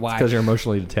 I don't know why. Because you're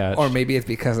emotionally detached. Or maybe it's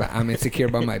because I'm insecure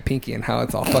about my pinky and how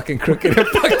it's all fucking crooked and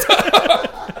fucked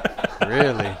up.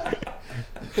 really, I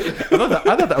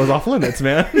thought that was off limits,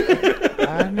 man.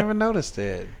 I never noticed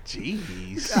that.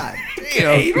 Jeez. God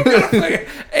damn.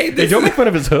 Hey, They don't make fun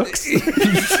of his hooks.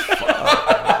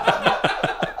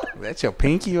 That's your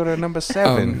pinky or the number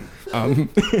 7?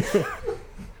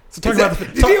 So talk about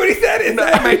Did you hear what he said? Is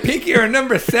that my pinky or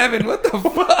number 7? What the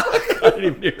fuck? I didn't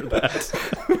even hear that.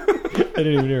 I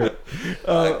didn't even hear it.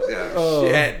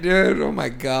 Shit, dude. Oh my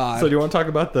god. So do you want to talk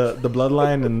about the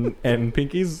bloodline and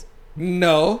pinkies?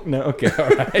 No. No. Okay. All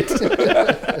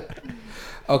right.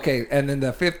 Okay, and then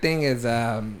the fifth thing is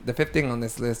the fifth thing on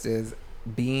this list is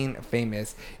being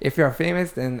famous. If you're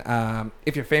famous, then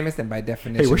by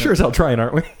definition, Hey, we're sure as hell trying,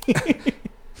 aren't we?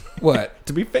 what?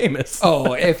 To be famous.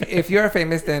 Oh, if you're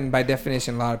famous, then by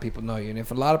definition, a lot of people know you, and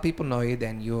if a lot of people know you,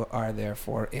 then you are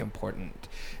therefore important.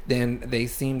 Then they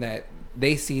see that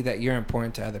you're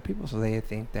important to other people, so they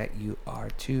think that you are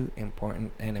too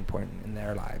important in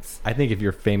their lives. I think if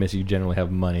you're famous, you generally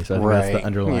have money, so I think that's the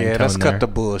underlying tone let's there. cut the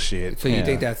bullshit. So you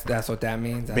think that's what that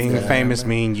means? That's Being famous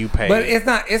mean you pay. But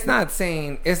it's not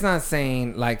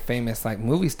saying like famous like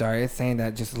movie star. It's saying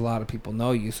that just a lot of people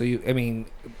know you. So and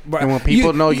when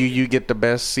people know you get the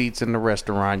best seats in the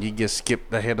restaurant. You get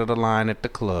skipped ahead of the line at the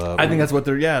club. I think that's what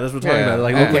they're talking about.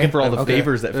 Like Okay. looking for all the Okay.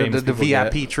 favors that famous the people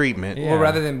VIP get. treatment. Yeah. Well,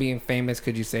 rather than being famous,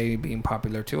 could you say being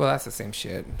popular too? Well, that's the same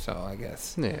shit. So I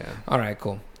guess. Yeah. All right,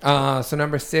 cool. So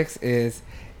number 6 is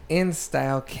in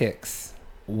style kicks.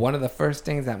 One of the first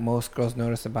things that most girls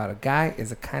notice about a guy is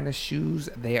the kind of shoes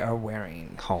they are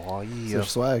wearing. Oh It's yeah. their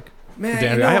swag. Man,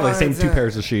 Damn, you know I have like what? same It's, 2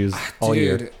 pairs of shoes all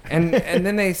year. Dude, and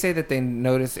then they say that they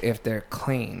notice if they're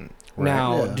clean. Right.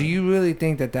 Now, Yeah. do you really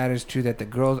think that is true? That the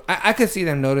girls, I could see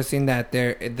them noticing that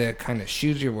they're the kind of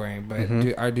shoes you're wearing, but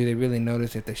do they really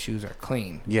notice if the shoes are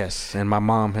clean? Yes, and my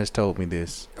mom has told me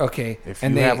this. Okay, If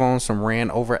and you they have on some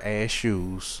ran over ass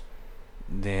shoes,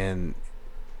 then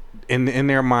in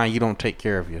their mind you don't take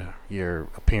care of your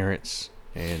appearance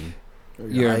and Or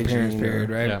your hygiene appearance or- period,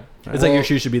 right? Yeah. It's like your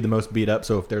shoes should be the most beat up,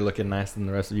 so if they're looking nice, then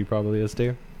the rest of you probably is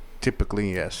too.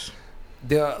 typically yes.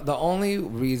 The only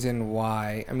reason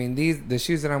why, I mean, the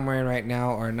shoes that I'm wearing right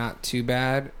now are not too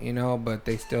bad, but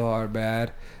they still are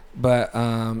bad. But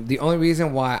the only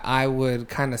reason why I would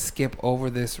kind of skip over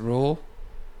this rule,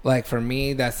 like for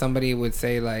me, that somebody would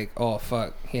say like, "Oh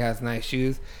fuck, he has nice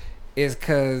shoes," is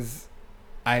because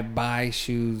I buy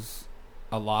shoes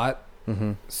a lot.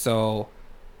 Mm-hmm. So,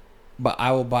 but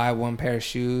I will buy one pair of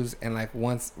shoes and like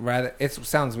it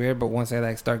sounds weird, but once I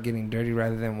like start getting dirty,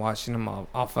 rather than washing them,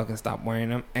 I'll fucking stop wearing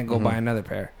them and go buy another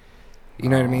pair. You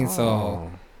know what I mean?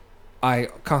 So I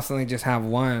constantly just have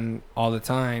one all the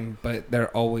time, but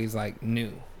they're always like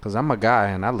new. Because I'm a guy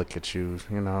and I look at shoes,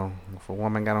 If a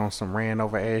woman got on some ran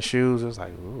over ass shoes, it's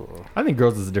like, ooh. I think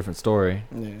girls is a different story.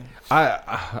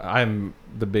 Yeah. I'm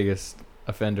the biggest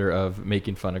offender of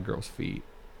making fun of girls' feet.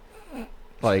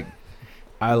 Like,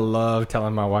 I love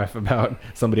telling my wife about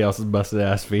somebody else's busted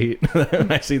ass feet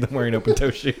when I see them wearing open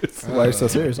toe shoes. Why are you so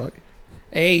serious, Aki?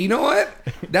 Hey, you know what?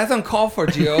 That's uncalled for,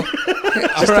 Gio.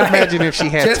 Just imagine if she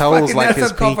had toes like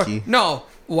his pinky. No.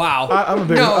 Wow.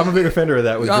 I'm a big offender of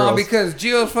that with No, girls. because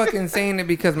Gio's fucking saying it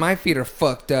because my feet are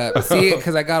fucked up. See it?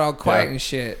 Because I got all quiet and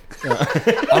shit.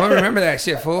 I'm going to remember that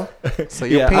shit, fool. So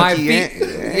your My pinky feet.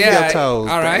 and Yeah. your toes.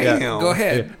 All right. Damn. Go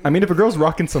ahead. I mean, if a girl's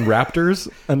rocking some Raptors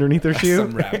underneath her shoe,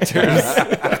 Some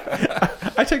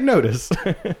Raptors. I take notice.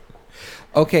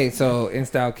 Okay, so in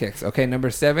style kicks. Okay, number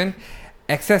 7,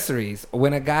 accessories.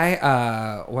 When a guy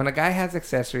has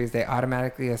accessories, they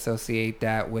automatically associate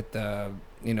that with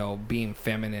being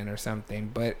feminine or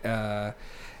something. But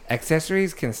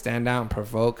accessories can stand out and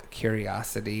provoke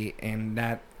curiosity, and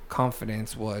that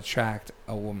confidence will attract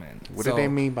a woman. What do they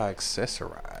mean by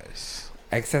accessorize?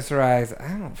 Accessorize?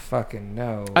 I don't fucking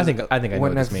know. I think I know what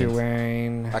what this next you're means.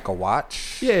 wearing. Like a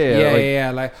watch?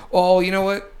 Yeah. Like, oh, you know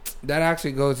what? That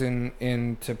actually goes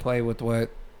into play with what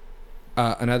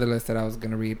another list that I was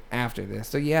gonna read after this.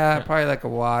 So probably like a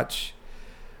watch.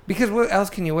 Because what else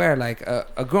can you wear? Like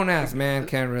a grown ass man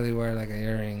can't really wear like an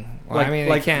earring. Well, I mean,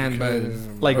 they can, but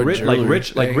like Or rich jewelry.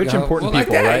 important like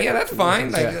people, that, right? yeah, that's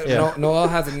fine. Like Yeah. Noel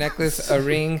has a necklace, a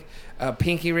ring, a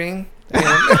pinky ring.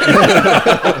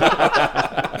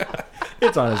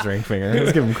 It's on his ring finger.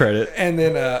 Let's give him credit. And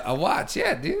then a watch.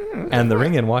 Yeah, dude. And the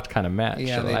ring and watch kind of match.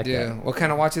 Yeah, I they like do. that. What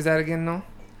kind of watch is that again, Noel?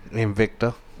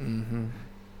 Invicta. Mm-hmm.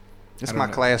 It's I my don't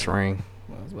know. class ring.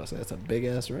 I was about to say that's a big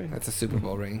ass ring. That's a Super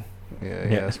Bowl ring.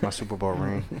 Yeah, it's my Super Bowl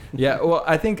ring. Yeah, well,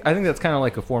 I think that's kind of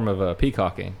like a form of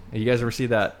peacocking. You guys ever see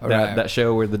that Right. that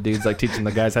show where the dude's like teaching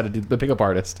the guys how to do the pickup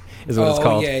artist is what it's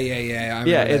called. Yeah. I Yeah,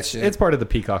 remember that it's shit. it's part of the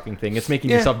peacocking thing. It's making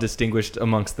Yeah. yourself distinguished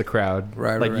amongst the crowd.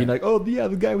 Right, like right. you're like, oh yeah,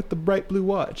 the guy with the bright blue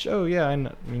watch. Oh yeah, I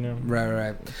know.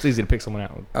 right. It's easy to pick someone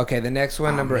out. Okay, the next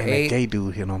one, number Man, that 8. gay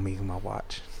dude hit on me with my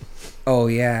watch. Oh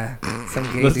yeah, some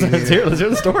gay Let's dude. hear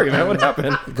the story, man. What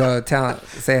happened? Go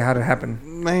say how it happened.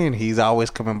 Man, he's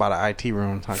always coming by the IT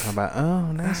room talking about,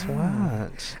 oh, nice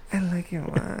watch. I like your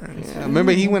watch. Yeah,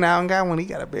 remember he went out and got one. He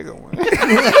got a bigger one.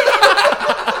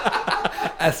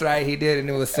 That's right, he did, and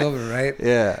it was silver, right?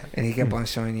 Yeah. And he kept on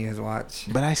showing you his watch.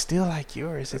 But I still like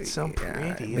yours. It's so Yeah,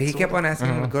 pretty. but he It's kept so- on asking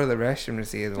him to go to the restroom to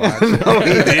see his watch. No,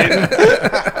 he didn't.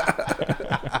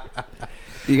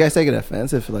 You guys take an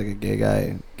offense if like a gay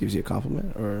guy gives you a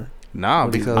compliment, or No,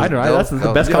 What do you- because I don't know. That's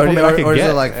the best or, compliment I could or is get.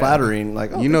 it like flattering?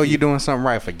 Like, oh, you know thank you're doing something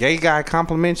right. If a gay guy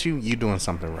compliments you, you doing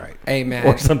something right. Hey, man.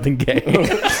 or something gay.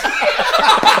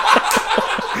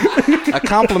 A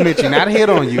compliment you, not hit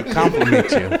on you.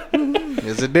 Compliment you.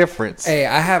 There's a difference. Hey,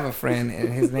 I have a friend,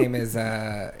 and his name is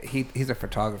he's a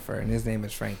photographer, and his name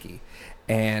is Frankie.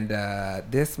 And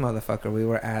this motherfucker,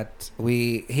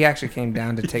 he actually came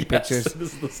down to take pictures.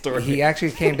 This is the story. He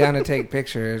actually came down to take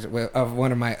pictures of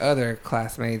one of my other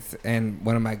classmates and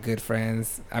one of my good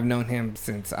friends. I've known him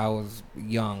since I was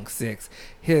young, 6.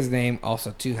 His name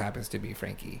also too happens to be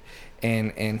Frankie,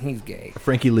 and he's gay.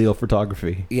 Frankie Leo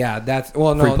Photography. Yeah, that's Free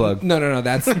plug. No.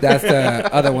 That's the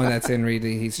other one that's in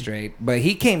Reedy. He's straight, but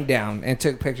he came down and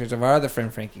took pictures of our other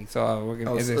friend Frankie. So we're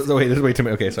gonna. Oh, is so, this- wait, there's way too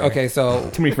many. Okay, sorry. okay, so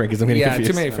Too many Frankies. I'm getting yeah,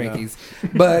 confused. too many I know. Frankies. I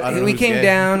But don't we know came who's gay.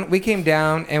 down. We came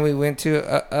down and we went to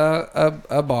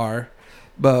a bar.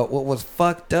 But what was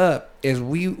fucked up is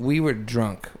we were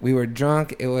drunk. We were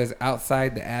drunk. It was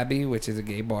outside the Abbey, which is a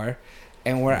gay bar,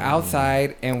 and we're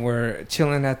outside and we're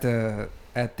chilling at the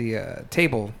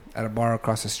table at a bar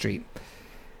across the street.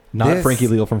 Not This- Frankie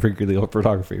Leo from Frankie Leo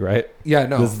Photography, right? Yeah,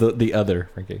 no. This is the other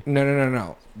Frankie.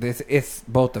 No. It's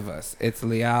both of us. It's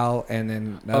Leal and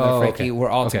then the other Oh, Frankie. okay. We're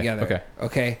all Okay, together.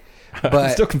 Okay. I'm But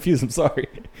still confused. I'm sorry.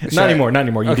 Sure. Not anymore. Not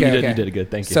anymore. You, Okay, you okay. did it good.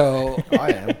 Thank you. So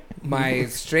I am. my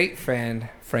straight friend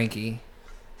Frankie,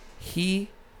 he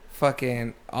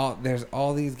fucking there's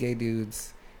all these gay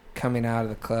dudes coming out of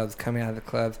the clubs,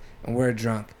 and we're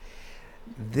drunk.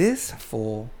 This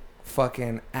fool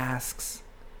fucking asks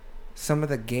some of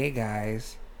the gay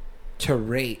guys to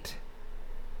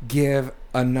give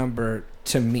a number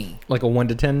to me, like a 1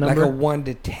 to 10 number. like a 1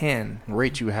 to 10.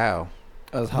 Rate you how?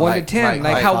 1 to 10,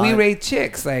 like how we rate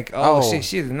chicks. Like, Oh. shit,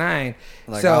 she's a 9.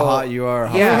 Like So- how hot you are,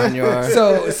 how Yeah. fine you are.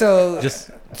 So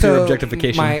Just pure so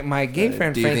objectification. My gay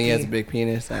friend Do you Frankie, think he has a big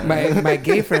penis? my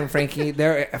gay friend Frankie,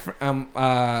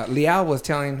 Liao was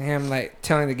telling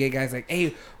the gay guys like,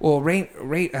 hey, well rate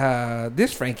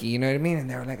this Frankie, you know what I mean? And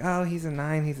they were like, oh, he's a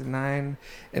 9,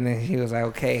 and then he was like,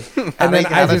 okay, and then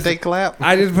How did they clap?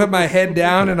 I just put my head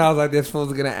down and I was like, this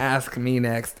fool's gonna ask me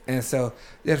next, and so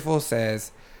this fool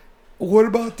says, what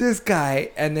about this guy?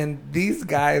 And then these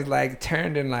guys like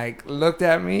turned and like looked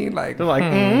at me like They're like,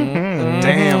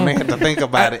 Damn, man, to think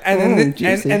about it. and then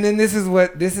juicy. and then this is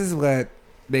what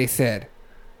they said.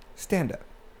 Stand up.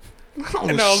 Oh,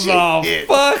 And I was like,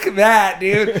 fuck that,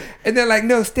 dude. And they're like,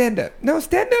 no, stand up. No,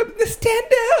 stand up. Stand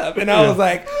up. And I was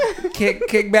like,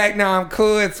 kick back. No, I'm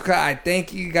cool. It's cool. I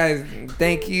thank you guys.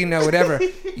 Thank you. No, whatever.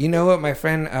 You know what my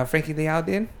friend Frankie Leal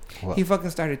did? What? He fucking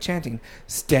started chanting,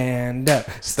 stand up,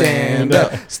 Stand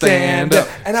up, stand up,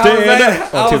 And I was stand like, up.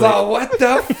 Oh, too late. what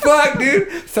the fuck,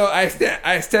 dude? So I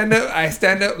stand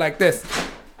up like this.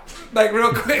 Like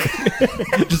real quick.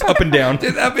 just up and down.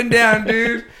 Just up and down,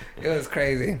 dude. It was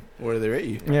crazy. Where do they rate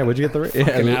you? Yeah, what'd you get the rate? Yeah,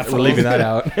 Fucking we're assholes. leaving that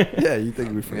out. Yeah, you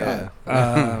think we forgot?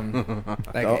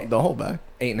 Like Don't hold back.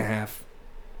 8.5.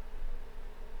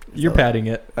 You're padding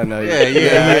it. I know. Yeah,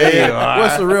 you are.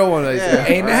 What's the real one? I Yeah.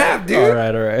 say? 8.5, dude. All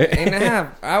right. 8.5.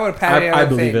 I would pat it out. I and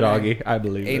believe say, it, man, Augie. I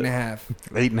believe it. 8.5.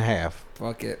 8.5.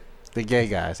 Fuck it. The gay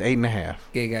guys, 8.5.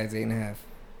 Gay guys, 8.5.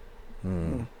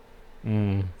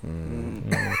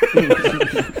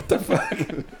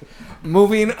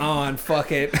 Moving on.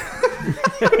 Fuck it.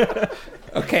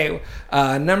 Okay.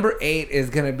 Number 8 is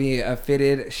gonna be a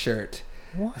fitted shirt.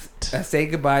 What? Say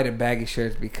goodbye to baggy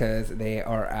shirts because they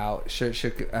are out. Shirts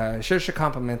should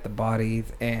complement the bodies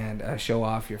and show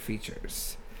off your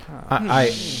features.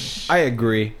 I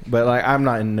agree, but like I'm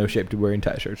not in no shape to wearing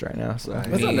tight shirts right now. So It's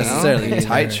Me not neither. necessarily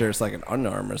tight shirts like an Under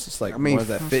Armour. It's just like I mean, ones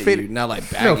that fit fit- you, not like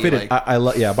baggy. no fitted. Like, I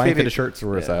love buying Fitted. fitted shirts.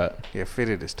 Where it's Yeah. at? Yeah,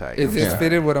 fitted is tight. Is this Yeah.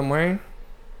 fitted what I'm wearing?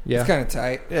 Yeah. It's kind of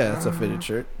tight. yeah, it's a fitted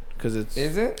shirt because it's.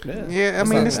 Is it? Yeah, Yeah, I It's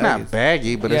mean, not it's baggy. not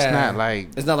baggy, but it's Yeah. not like.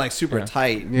 It's not like super Yeah.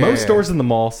 tight. Yeah. Most stores in the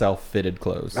mall sell fitted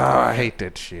clothes. Oh, I hate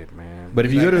that shit, man. But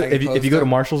if You you go like to baggy if you go clothes to too?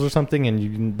 Marshalls or something and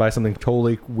you can buy something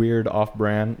totally weird off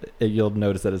brand, you'll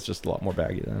notice that it's just a lot more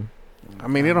baggy then. I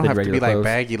mean, it don't Than have to be regular like clothes.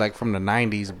 baggy like from the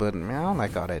 90s, but man, I don't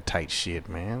like all that tight shit,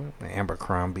 man.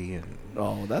 Abercrombie and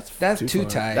Oh, that's too far.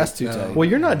 tight. That's too No. tight. Well,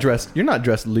 you're not dressed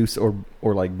loose or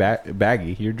like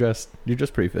baggy. You're just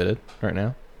pretty fitted right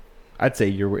now. I'd say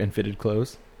you're in fitted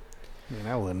clothes. I mean,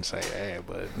 I wouldn't say that,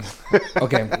 but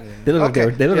Okay. They look Okay.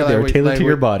 like they look Yeah, like they were like tailored like to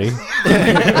your body.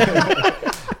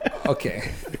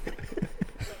 Okay.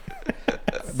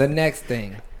 The next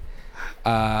thing.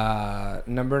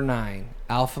 Number 9,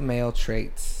 alpha male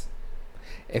traits.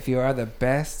 If you are the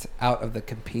best out of the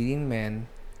competing men,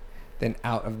 then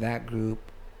out of that group,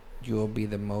 you will be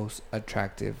the most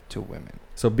attractive to women.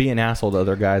 So be an asshole to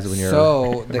other guys when you're.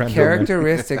 So the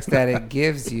characteristics that it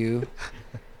gives you,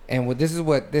 and this is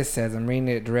what this says. I'm reading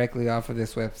it directly off of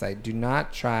this website. Do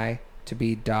not try to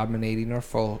be dominating or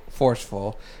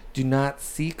forceful. Do not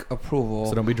seek approval.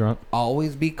 So don't be drunk.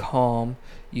 Always be calm.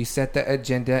 You set the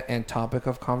agenda and topic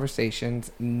of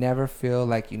conversations. Never feel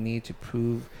like you need to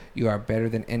prove you are better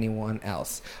than anyone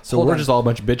else. So we're just all a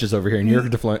bunch of bitches over here, and you're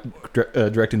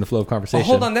directing the flow of conversation.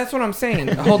 Hold on, that's what I'm saying.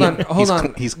 Hold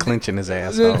on. He's clenching his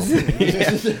asshole.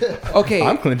 Okay,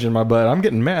 I'm clenching my butt. I'm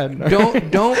getting mad.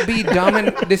 Don't be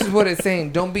dominant. This is what it's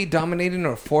saying. Don't be dominating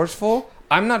or forceful.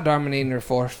 I'm not dominating or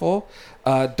forceful.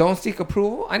 Don't seek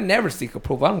approval. I never seek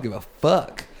approval. I don't give a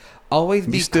fuck. Always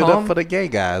be You stood calm. up for the gay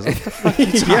guys. What the fuck you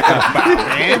talking about,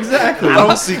 man? Exactly. I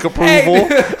don't seek approval.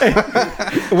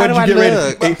 What did you get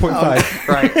rated? 8.5.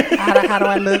 Right. How do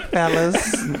I look,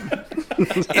 fellas?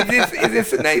 Is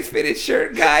this a nice fitted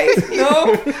shirt, guys?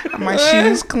 No. Are my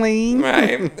shoes clean?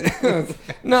 Right.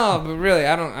 No, but really,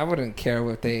 I wouldn't care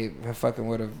what they fucking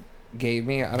would have gave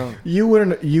me. I don't. You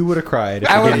wouldn't. You would have cried. If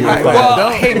I they would. gave you a five. Well,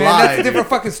 hey man, lie, that's a different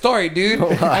fucking story, dude.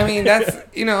 I mean, that's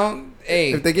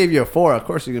Hey, if they gave you a 4, of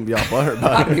course you're gonna be all butthurt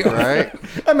about it, Right?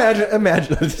 Imagine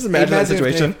that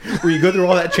situation where you go through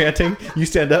all that chanting, you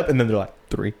stand up, and then they're like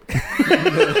 3.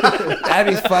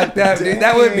 that'd be fucked up, dude.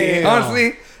 That would be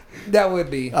honestly. That would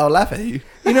be. I'll laugh at you.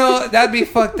 That'd be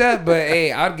fucked up. But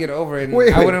hey, I'd get over it. And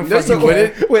Wait, I wouldn't there's fucking a-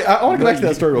 care. Wait, I want to go back to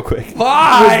that story real quick.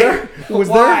 Why?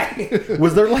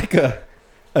 Was there like a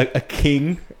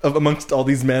king amongst all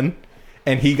these men,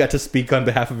 and he got to speak on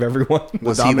behalf of everyone?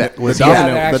 Was the he dominant, that? Was the he?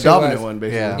 dominant, that the actually dominant was. one,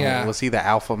 basically. Yeah. Yeah. Was he the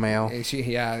alpha male? He was.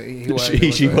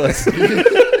 She was.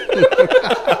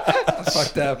 That's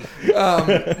fucked up.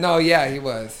 No, yeah, he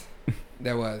was.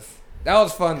 That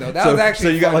was fun though. That was actually. So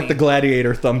you got funny. like the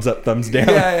gladiator thumbs up, thumbs down.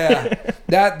 Yeah.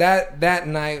 That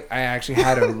night, I actually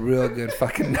had a real good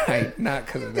fucking night. Not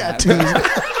because of that.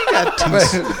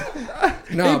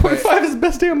 No, 8.5 is the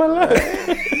best day of my life.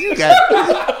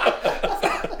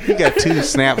 You got 2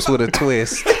 snaps with a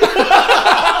twist.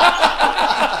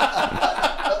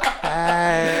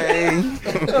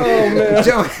 Oh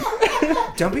man.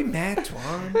 Don't be mad,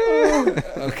 Twan.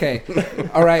 Okay.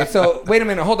 All right. So, wait a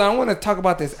minute. Hold on. I want to talk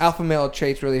about this alpha male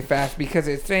traits really fast because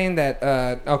it's saying that,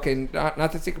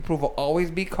 not to seek approval,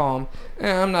 always be calm.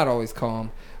 I'm not always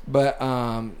calm. But,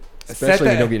 Especially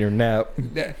when you don't get your nap.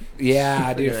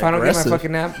 Yeah, dude. If I don't get my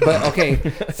fucking nap. But,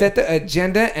 okay. Set the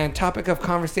agenda and topic of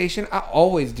conversation. I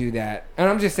always do that. And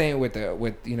I'm just saying with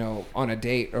on a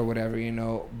date or whatever,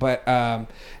 But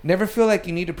never feel like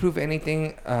you need to prove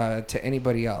anything to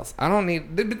anybody else. I don't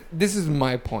need... This is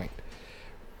my point.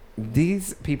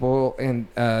 These people in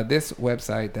this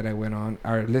website that I went on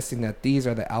are listing that these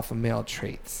are the alpha male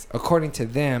traits. According to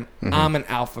them, I'm an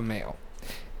alpha male.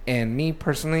 And me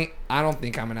personally, I don't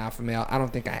think I'm an alpha male. I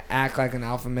don't think I act like an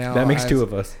alpha male. That makes 2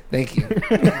 of us. Thank you.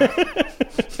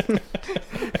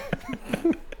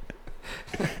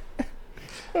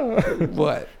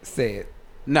 What? Say it.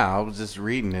 No, I was just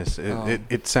reading this.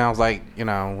 It sounds like,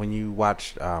 when you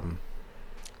watch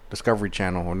Discovery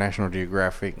Channel or National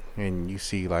Geographic and you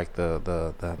see like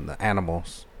the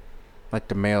animals, like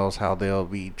the males, how they'll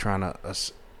be trying to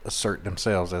assert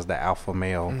themselves as the alpha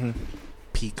male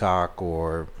peacock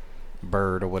or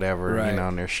bird or whatever, Right.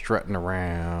 and they're strutting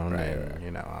around Right.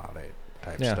 all that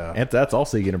type Yeah, stuff. and that's all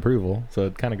seeking approval, so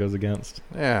it kind of goes against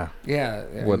Yeah.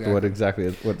 what exactly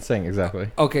what it's saying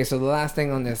exactly. Okay, so the last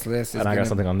thing on this list is And I got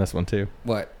something on this one too.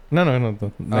 What? No,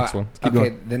 the next one. Keep Okay,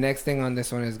 going. the next thing on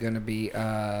this one is going to be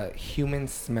human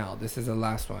smell. This is the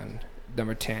last one.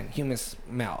 Number 10, human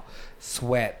smell.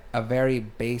 Sweat, a very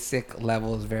basic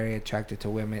level, is very attracted to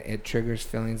women. It triggers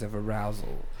feelings of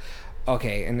arousal.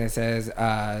 Okay, and it says,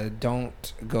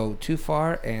 don't go too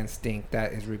far and stink.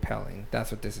 That is repelling.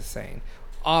 That's what this is saying.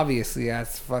 Obviously,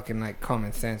 that's fucking like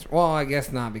common sense. Well, I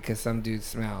guess not, because some dudes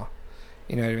smell.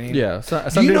 You know what I mean? Yeah. So,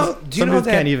 some dudes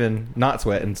can't even not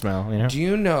sweat and smell. Do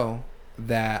you know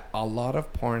that a lot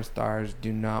of porn stars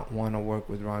do not want to work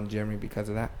with Ron Jeremy because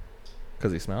of that?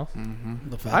 Because he smells.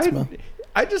 The fat smell.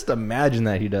 I just imagine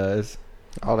that he does.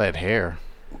 All that hair.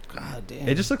 God damn.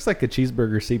 It just looks like a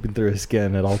cheeseburger seeping through his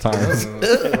skin at all times.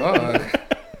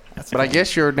 But I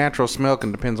guess your natural smell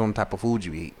depends on the type of food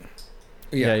you eat.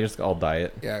 Yeah, you're just all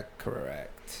diet. Yeah, correct.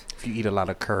 If you eat a lot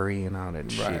of curry and all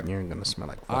that shit, you're gonna smell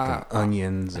like fucking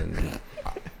onions and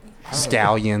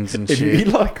scallions and If shit. you eat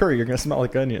a lot of curry, you're gonna smell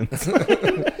like onions.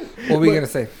 What were you gonna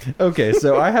say? Okay,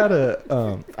 so I had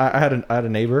a I had a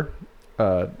neighbor.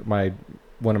 My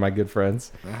one of my good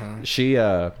friends.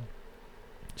 Uh-huh.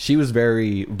 She was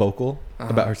very vocal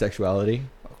about her sexuality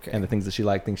Okay. and the things that she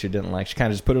liked, things she didn't like. She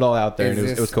kind of just put it all out there, and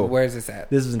it was cool. Where's this at?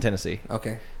 This was in Tennessee.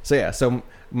 Okay. So yeah, so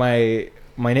my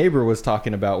neighbor was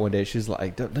talking about one day. She's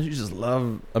like, "Don't you just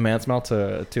love a man smell?"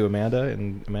 to Amanda,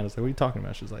 and Amanda's like, "What are you talking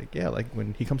about?" She's like, "Yeah, like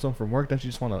when he comes home from work, don't you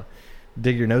just want to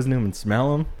dig your nose in him and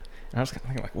smell him?" And I was kind of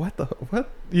thinking, like, what?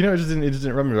 You know, it just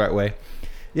didn't rub me the right way.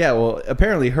 Yeah, well,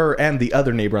 apparently her and the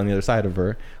other neighbor on the other side of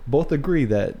her both agree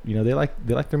that, you know, they like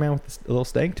their man with a little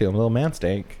stank to him, a little man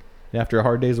stank. And after a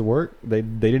hard days of work, they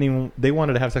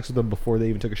wanted to have sex with them before they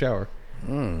even took a shower.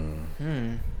 Wow,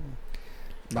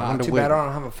 wonder too what- bad I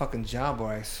don't have a fucking job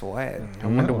where I sweat. I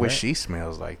wonder know, what right? she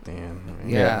smells like then.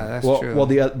 Yeah, that's well, true. Well,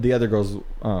 the other girl's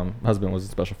husband was in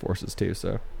special forces too,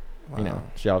 so you know, Wow.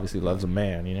 she obviously loves a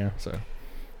man, you know. So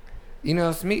You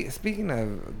know, speaking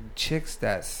of chicks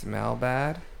that smell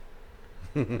bad,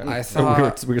 I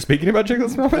saw. we were speaking about chicks that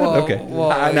smell bad. Well, Okay,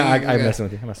 well, I'm you- messing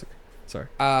with you. I'm messing with you. Sorry.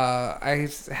 I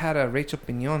had a Rachel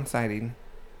Pignon sighting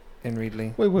in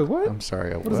Reedley. Wait, what? I'm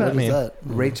sorry. What does that mean?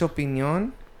 Rachel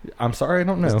Pignon. I'm sorry, I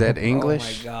don't know. Is that Oh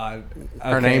English? my god.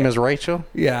 Her Okay. name is Rachel?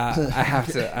 Yeah, I have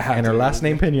to. and her last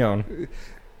name Pignon.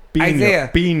 Isaiah.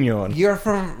 Pignon. You're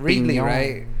from Reedley, Pignon.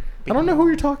 right? I don't know who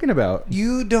you're talking about.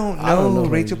 You don't know, I don't know who who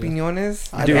Rachel it is. Pignon is?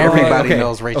 Dude, Everybody okay,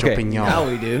 knows Rachel okay. Pignon. Now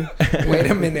we do. Wait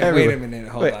a minute. Wait a minute.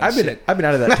 Hold Wait, on. I've been Shit. out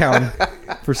of that town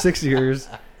for 6 years,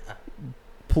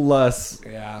 plus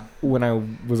Yeah. when I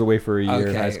was away for a year in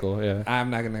Okay. high school. Yeah. I'm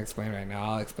not gonna explain right now.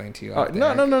 I'll explain to you. Oh, off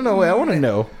no. there. Wait, I want to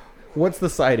know what's the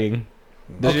sighting.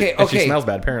 Okay, And she okay. smells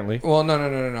bad, apparently. Well, no.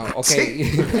 Okay.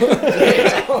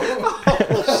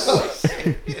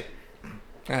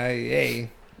 Hey,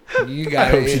 you I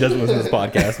got hope it. she doesn't listen to this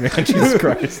podcast, man. Jesus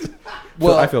Christ.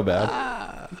 Well, I feel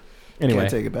bad. Anyway,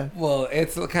 Can't take it back. Well,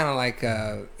 it's kind of like,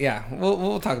 yeah.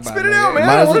 We'll talk about Spit it it out, later. man.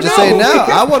 Might as well just say now.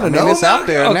 I want to know. It's out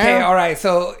there Okay, now. all right.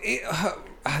 So,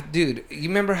 dude, you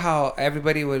remember how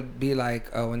everybody would be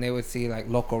like when they would see like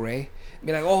Loco Ray,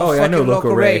 be like, "Oh, yeah, I fucking know Loco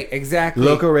Loco Ray." Ray. Exactly.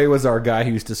 Loco Ray was our guy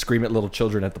who used to scream at little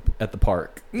children at the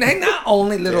park. Not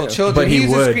only little children, but he he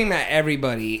used to would. scream at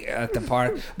everybody at the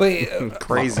park. But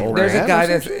Crazy there's Ray. a guy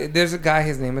there's a guy.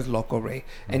 His name is Loco Ray,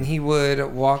 and he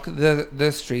would walk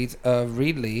the streets of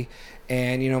Reedley.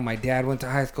 And you know, my dad went to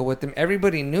high school with him.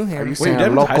 Everybody knew him. Are you Wait, saying your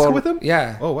dad went to high local? school with him?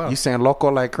 Yeah. Oh, wow. You saying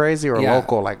local like crazy or Yeah.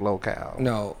 local like locale?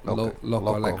 No, Okay.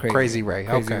 Loco like crazy. Crazy Ray.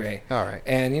 Crazy Okay. Ray. All right.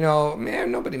 And you know,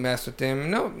 man, nobody messed with him.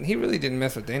 No, he really didn't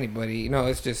mess with anybody. You know,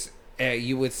 it's just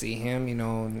you would see him. You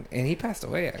know, and he passed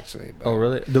away actually. But Oh,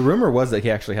 really? The rumor was that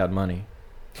he actually had money,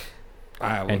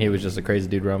 I and he was just a crazy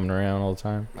dude roaming around all the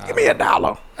time. Give me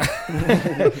 $1.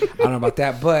 I don't know about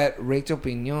that, but Rachel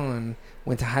Pignon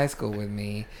went to high school with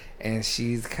me, and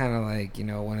she's kind of like, you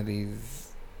know, one of these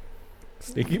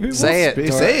Sneaky people. Say it.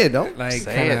 Dor- Say it, don't. like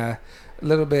Say kind of a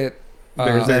little bit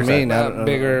Bigger than that mean? I don't know.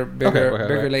 bigger Okay,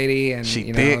 bigger right. lady, and She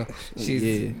you know, thick? she's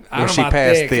Yeah. I don't know she about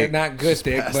past thick, thick? not good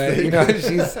thick, but you know,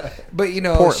 she's but you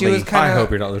know, she Portly. was kind I hope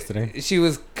of you're not listening. she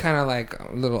was kind of like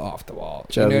a little off the wall.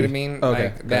 You Chubby. know what I mean? Okay,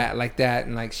 Like okay. like that,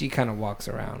 and like she kind of walks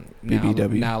around now,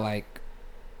 BBW. now like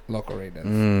Local Ray does.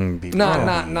 BBW.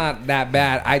 Not that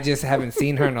bad. I just haven't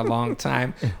seen her in a long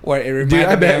time. Where it reminded Dude,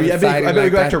 I me bet of we exciting go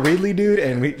like back to that. Ridley, dude,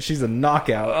 and she's a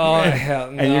knockout. Oh man.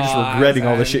 hell no! And you're just regretting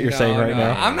all the shit you're saying right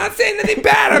now. I'm not saying anything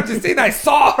bad. I'm just saying I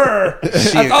saw her.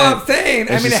 That's all I'm saying.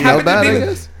 I Does mean, she it smell happened bad, to I me.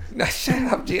 guess? No, shut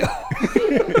up, Jill.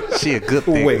 She a good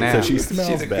thing Wait, now. so she smells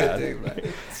She's a bad. good thing.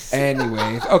 But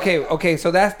anyways, okay.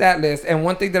 So that's that list. And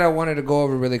one thing that I wanted to go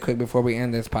over really quick before we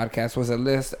end this podcast was a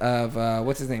list of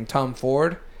what's his name, Tom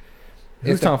Ford.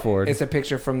 Who's It's Tom Ford? It's a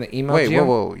picture from the email. Wait, Jill.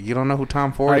 whoa. You don't know who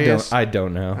Tom Ford is? I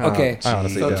don't know. Okay, I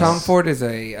honestly so don't. Tom Ford is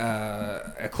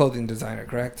a clothing designer,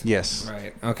 correct? Yes.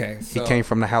 Right. Okay. He So, came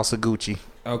from the house of Gucci.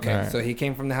 Okay, Alright. so he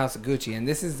came from the house of Gucci, and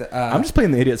this is. I'm just playing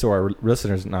the idiot so our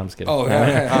listeners. No, I'm just kidding. Oh,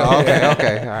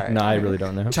 Okay. All right. No, I really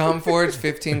don't know. Tom Ford's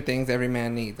 15 things every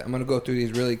man needs. I'm gonna go through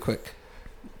these really quick.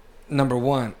 Number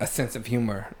 1, a sense of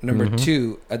humor. Number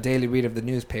 2, a daily read of the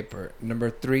newspaper. Number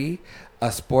 3,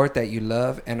 a sport that you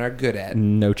love and are good at.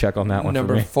 No check on that one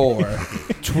Number for me.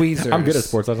 4, tweezers. I'm good at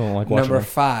sports. I don't like watching Number them.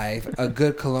 5, a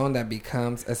good cologne that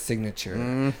becomes a signature.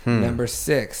 Number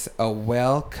 6, a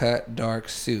well-cut dark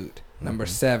suit. Number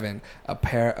 7, a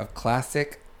pair of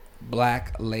classic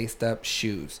black laced-up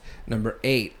shoes. Number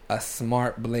 8, a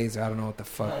smart blazer. I don't know what the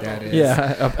fuck that is.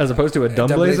 Yeah, as opposed to a dumb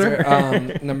blazer.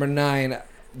 Number 9,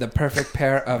 the perfect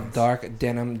pair of dark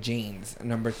denim jeans.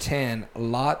 Number 10,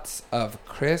 lots of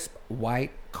crisp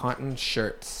white cotton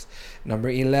shirts. Number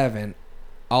 11,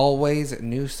 always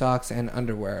new socks and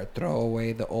underwear. Throw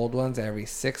away the old ones every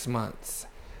 6 months.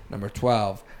 Number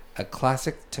 12, a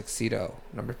classic tuxedo.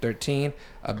 Number 13,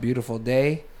 a beautiful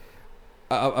day.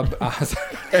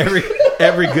 Every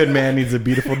good man needs a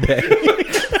beautiful day.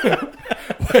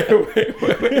 wait.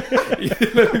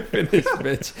 Let me finish,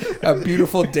 bitch. A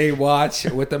beautiful day watch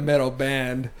with a metal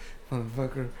band.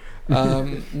 Motherfucker.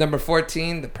 Number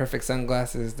 14, the perfect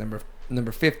sunglasses.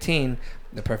 Number 15,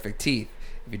 the perfect teeth.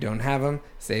 If you don't have them,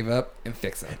 save up and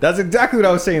fix them. That's exactly what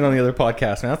I was saying on the other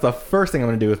podcast, man. That's the first thing I'm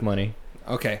going to do with money.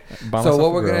 Okay. So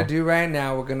what we're going to do right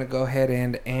now, we're going to go ahead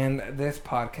and end this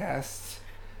podcast.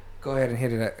 Go ahead and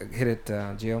hit it,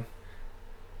 Gio.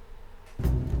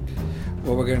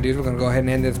 What we're going to do is we're going to go ahead and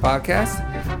end this podcast.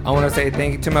 I want to say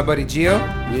thank you to my buddy Gio.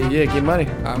 Yeah, get money.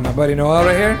 My buddy Noel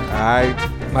right here.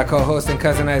 My co-host and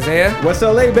cousin Isaiah. What's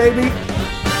LA, baby?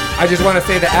 I just want to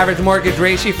say the average mortgage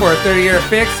ratio for a 30-year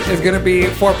fix is going to be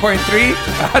 4.3.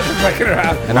 I'm just fucking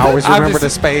around. And always remember to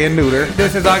spay and neuter.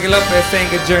 This is Augie Lopez saying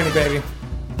good journey, baby.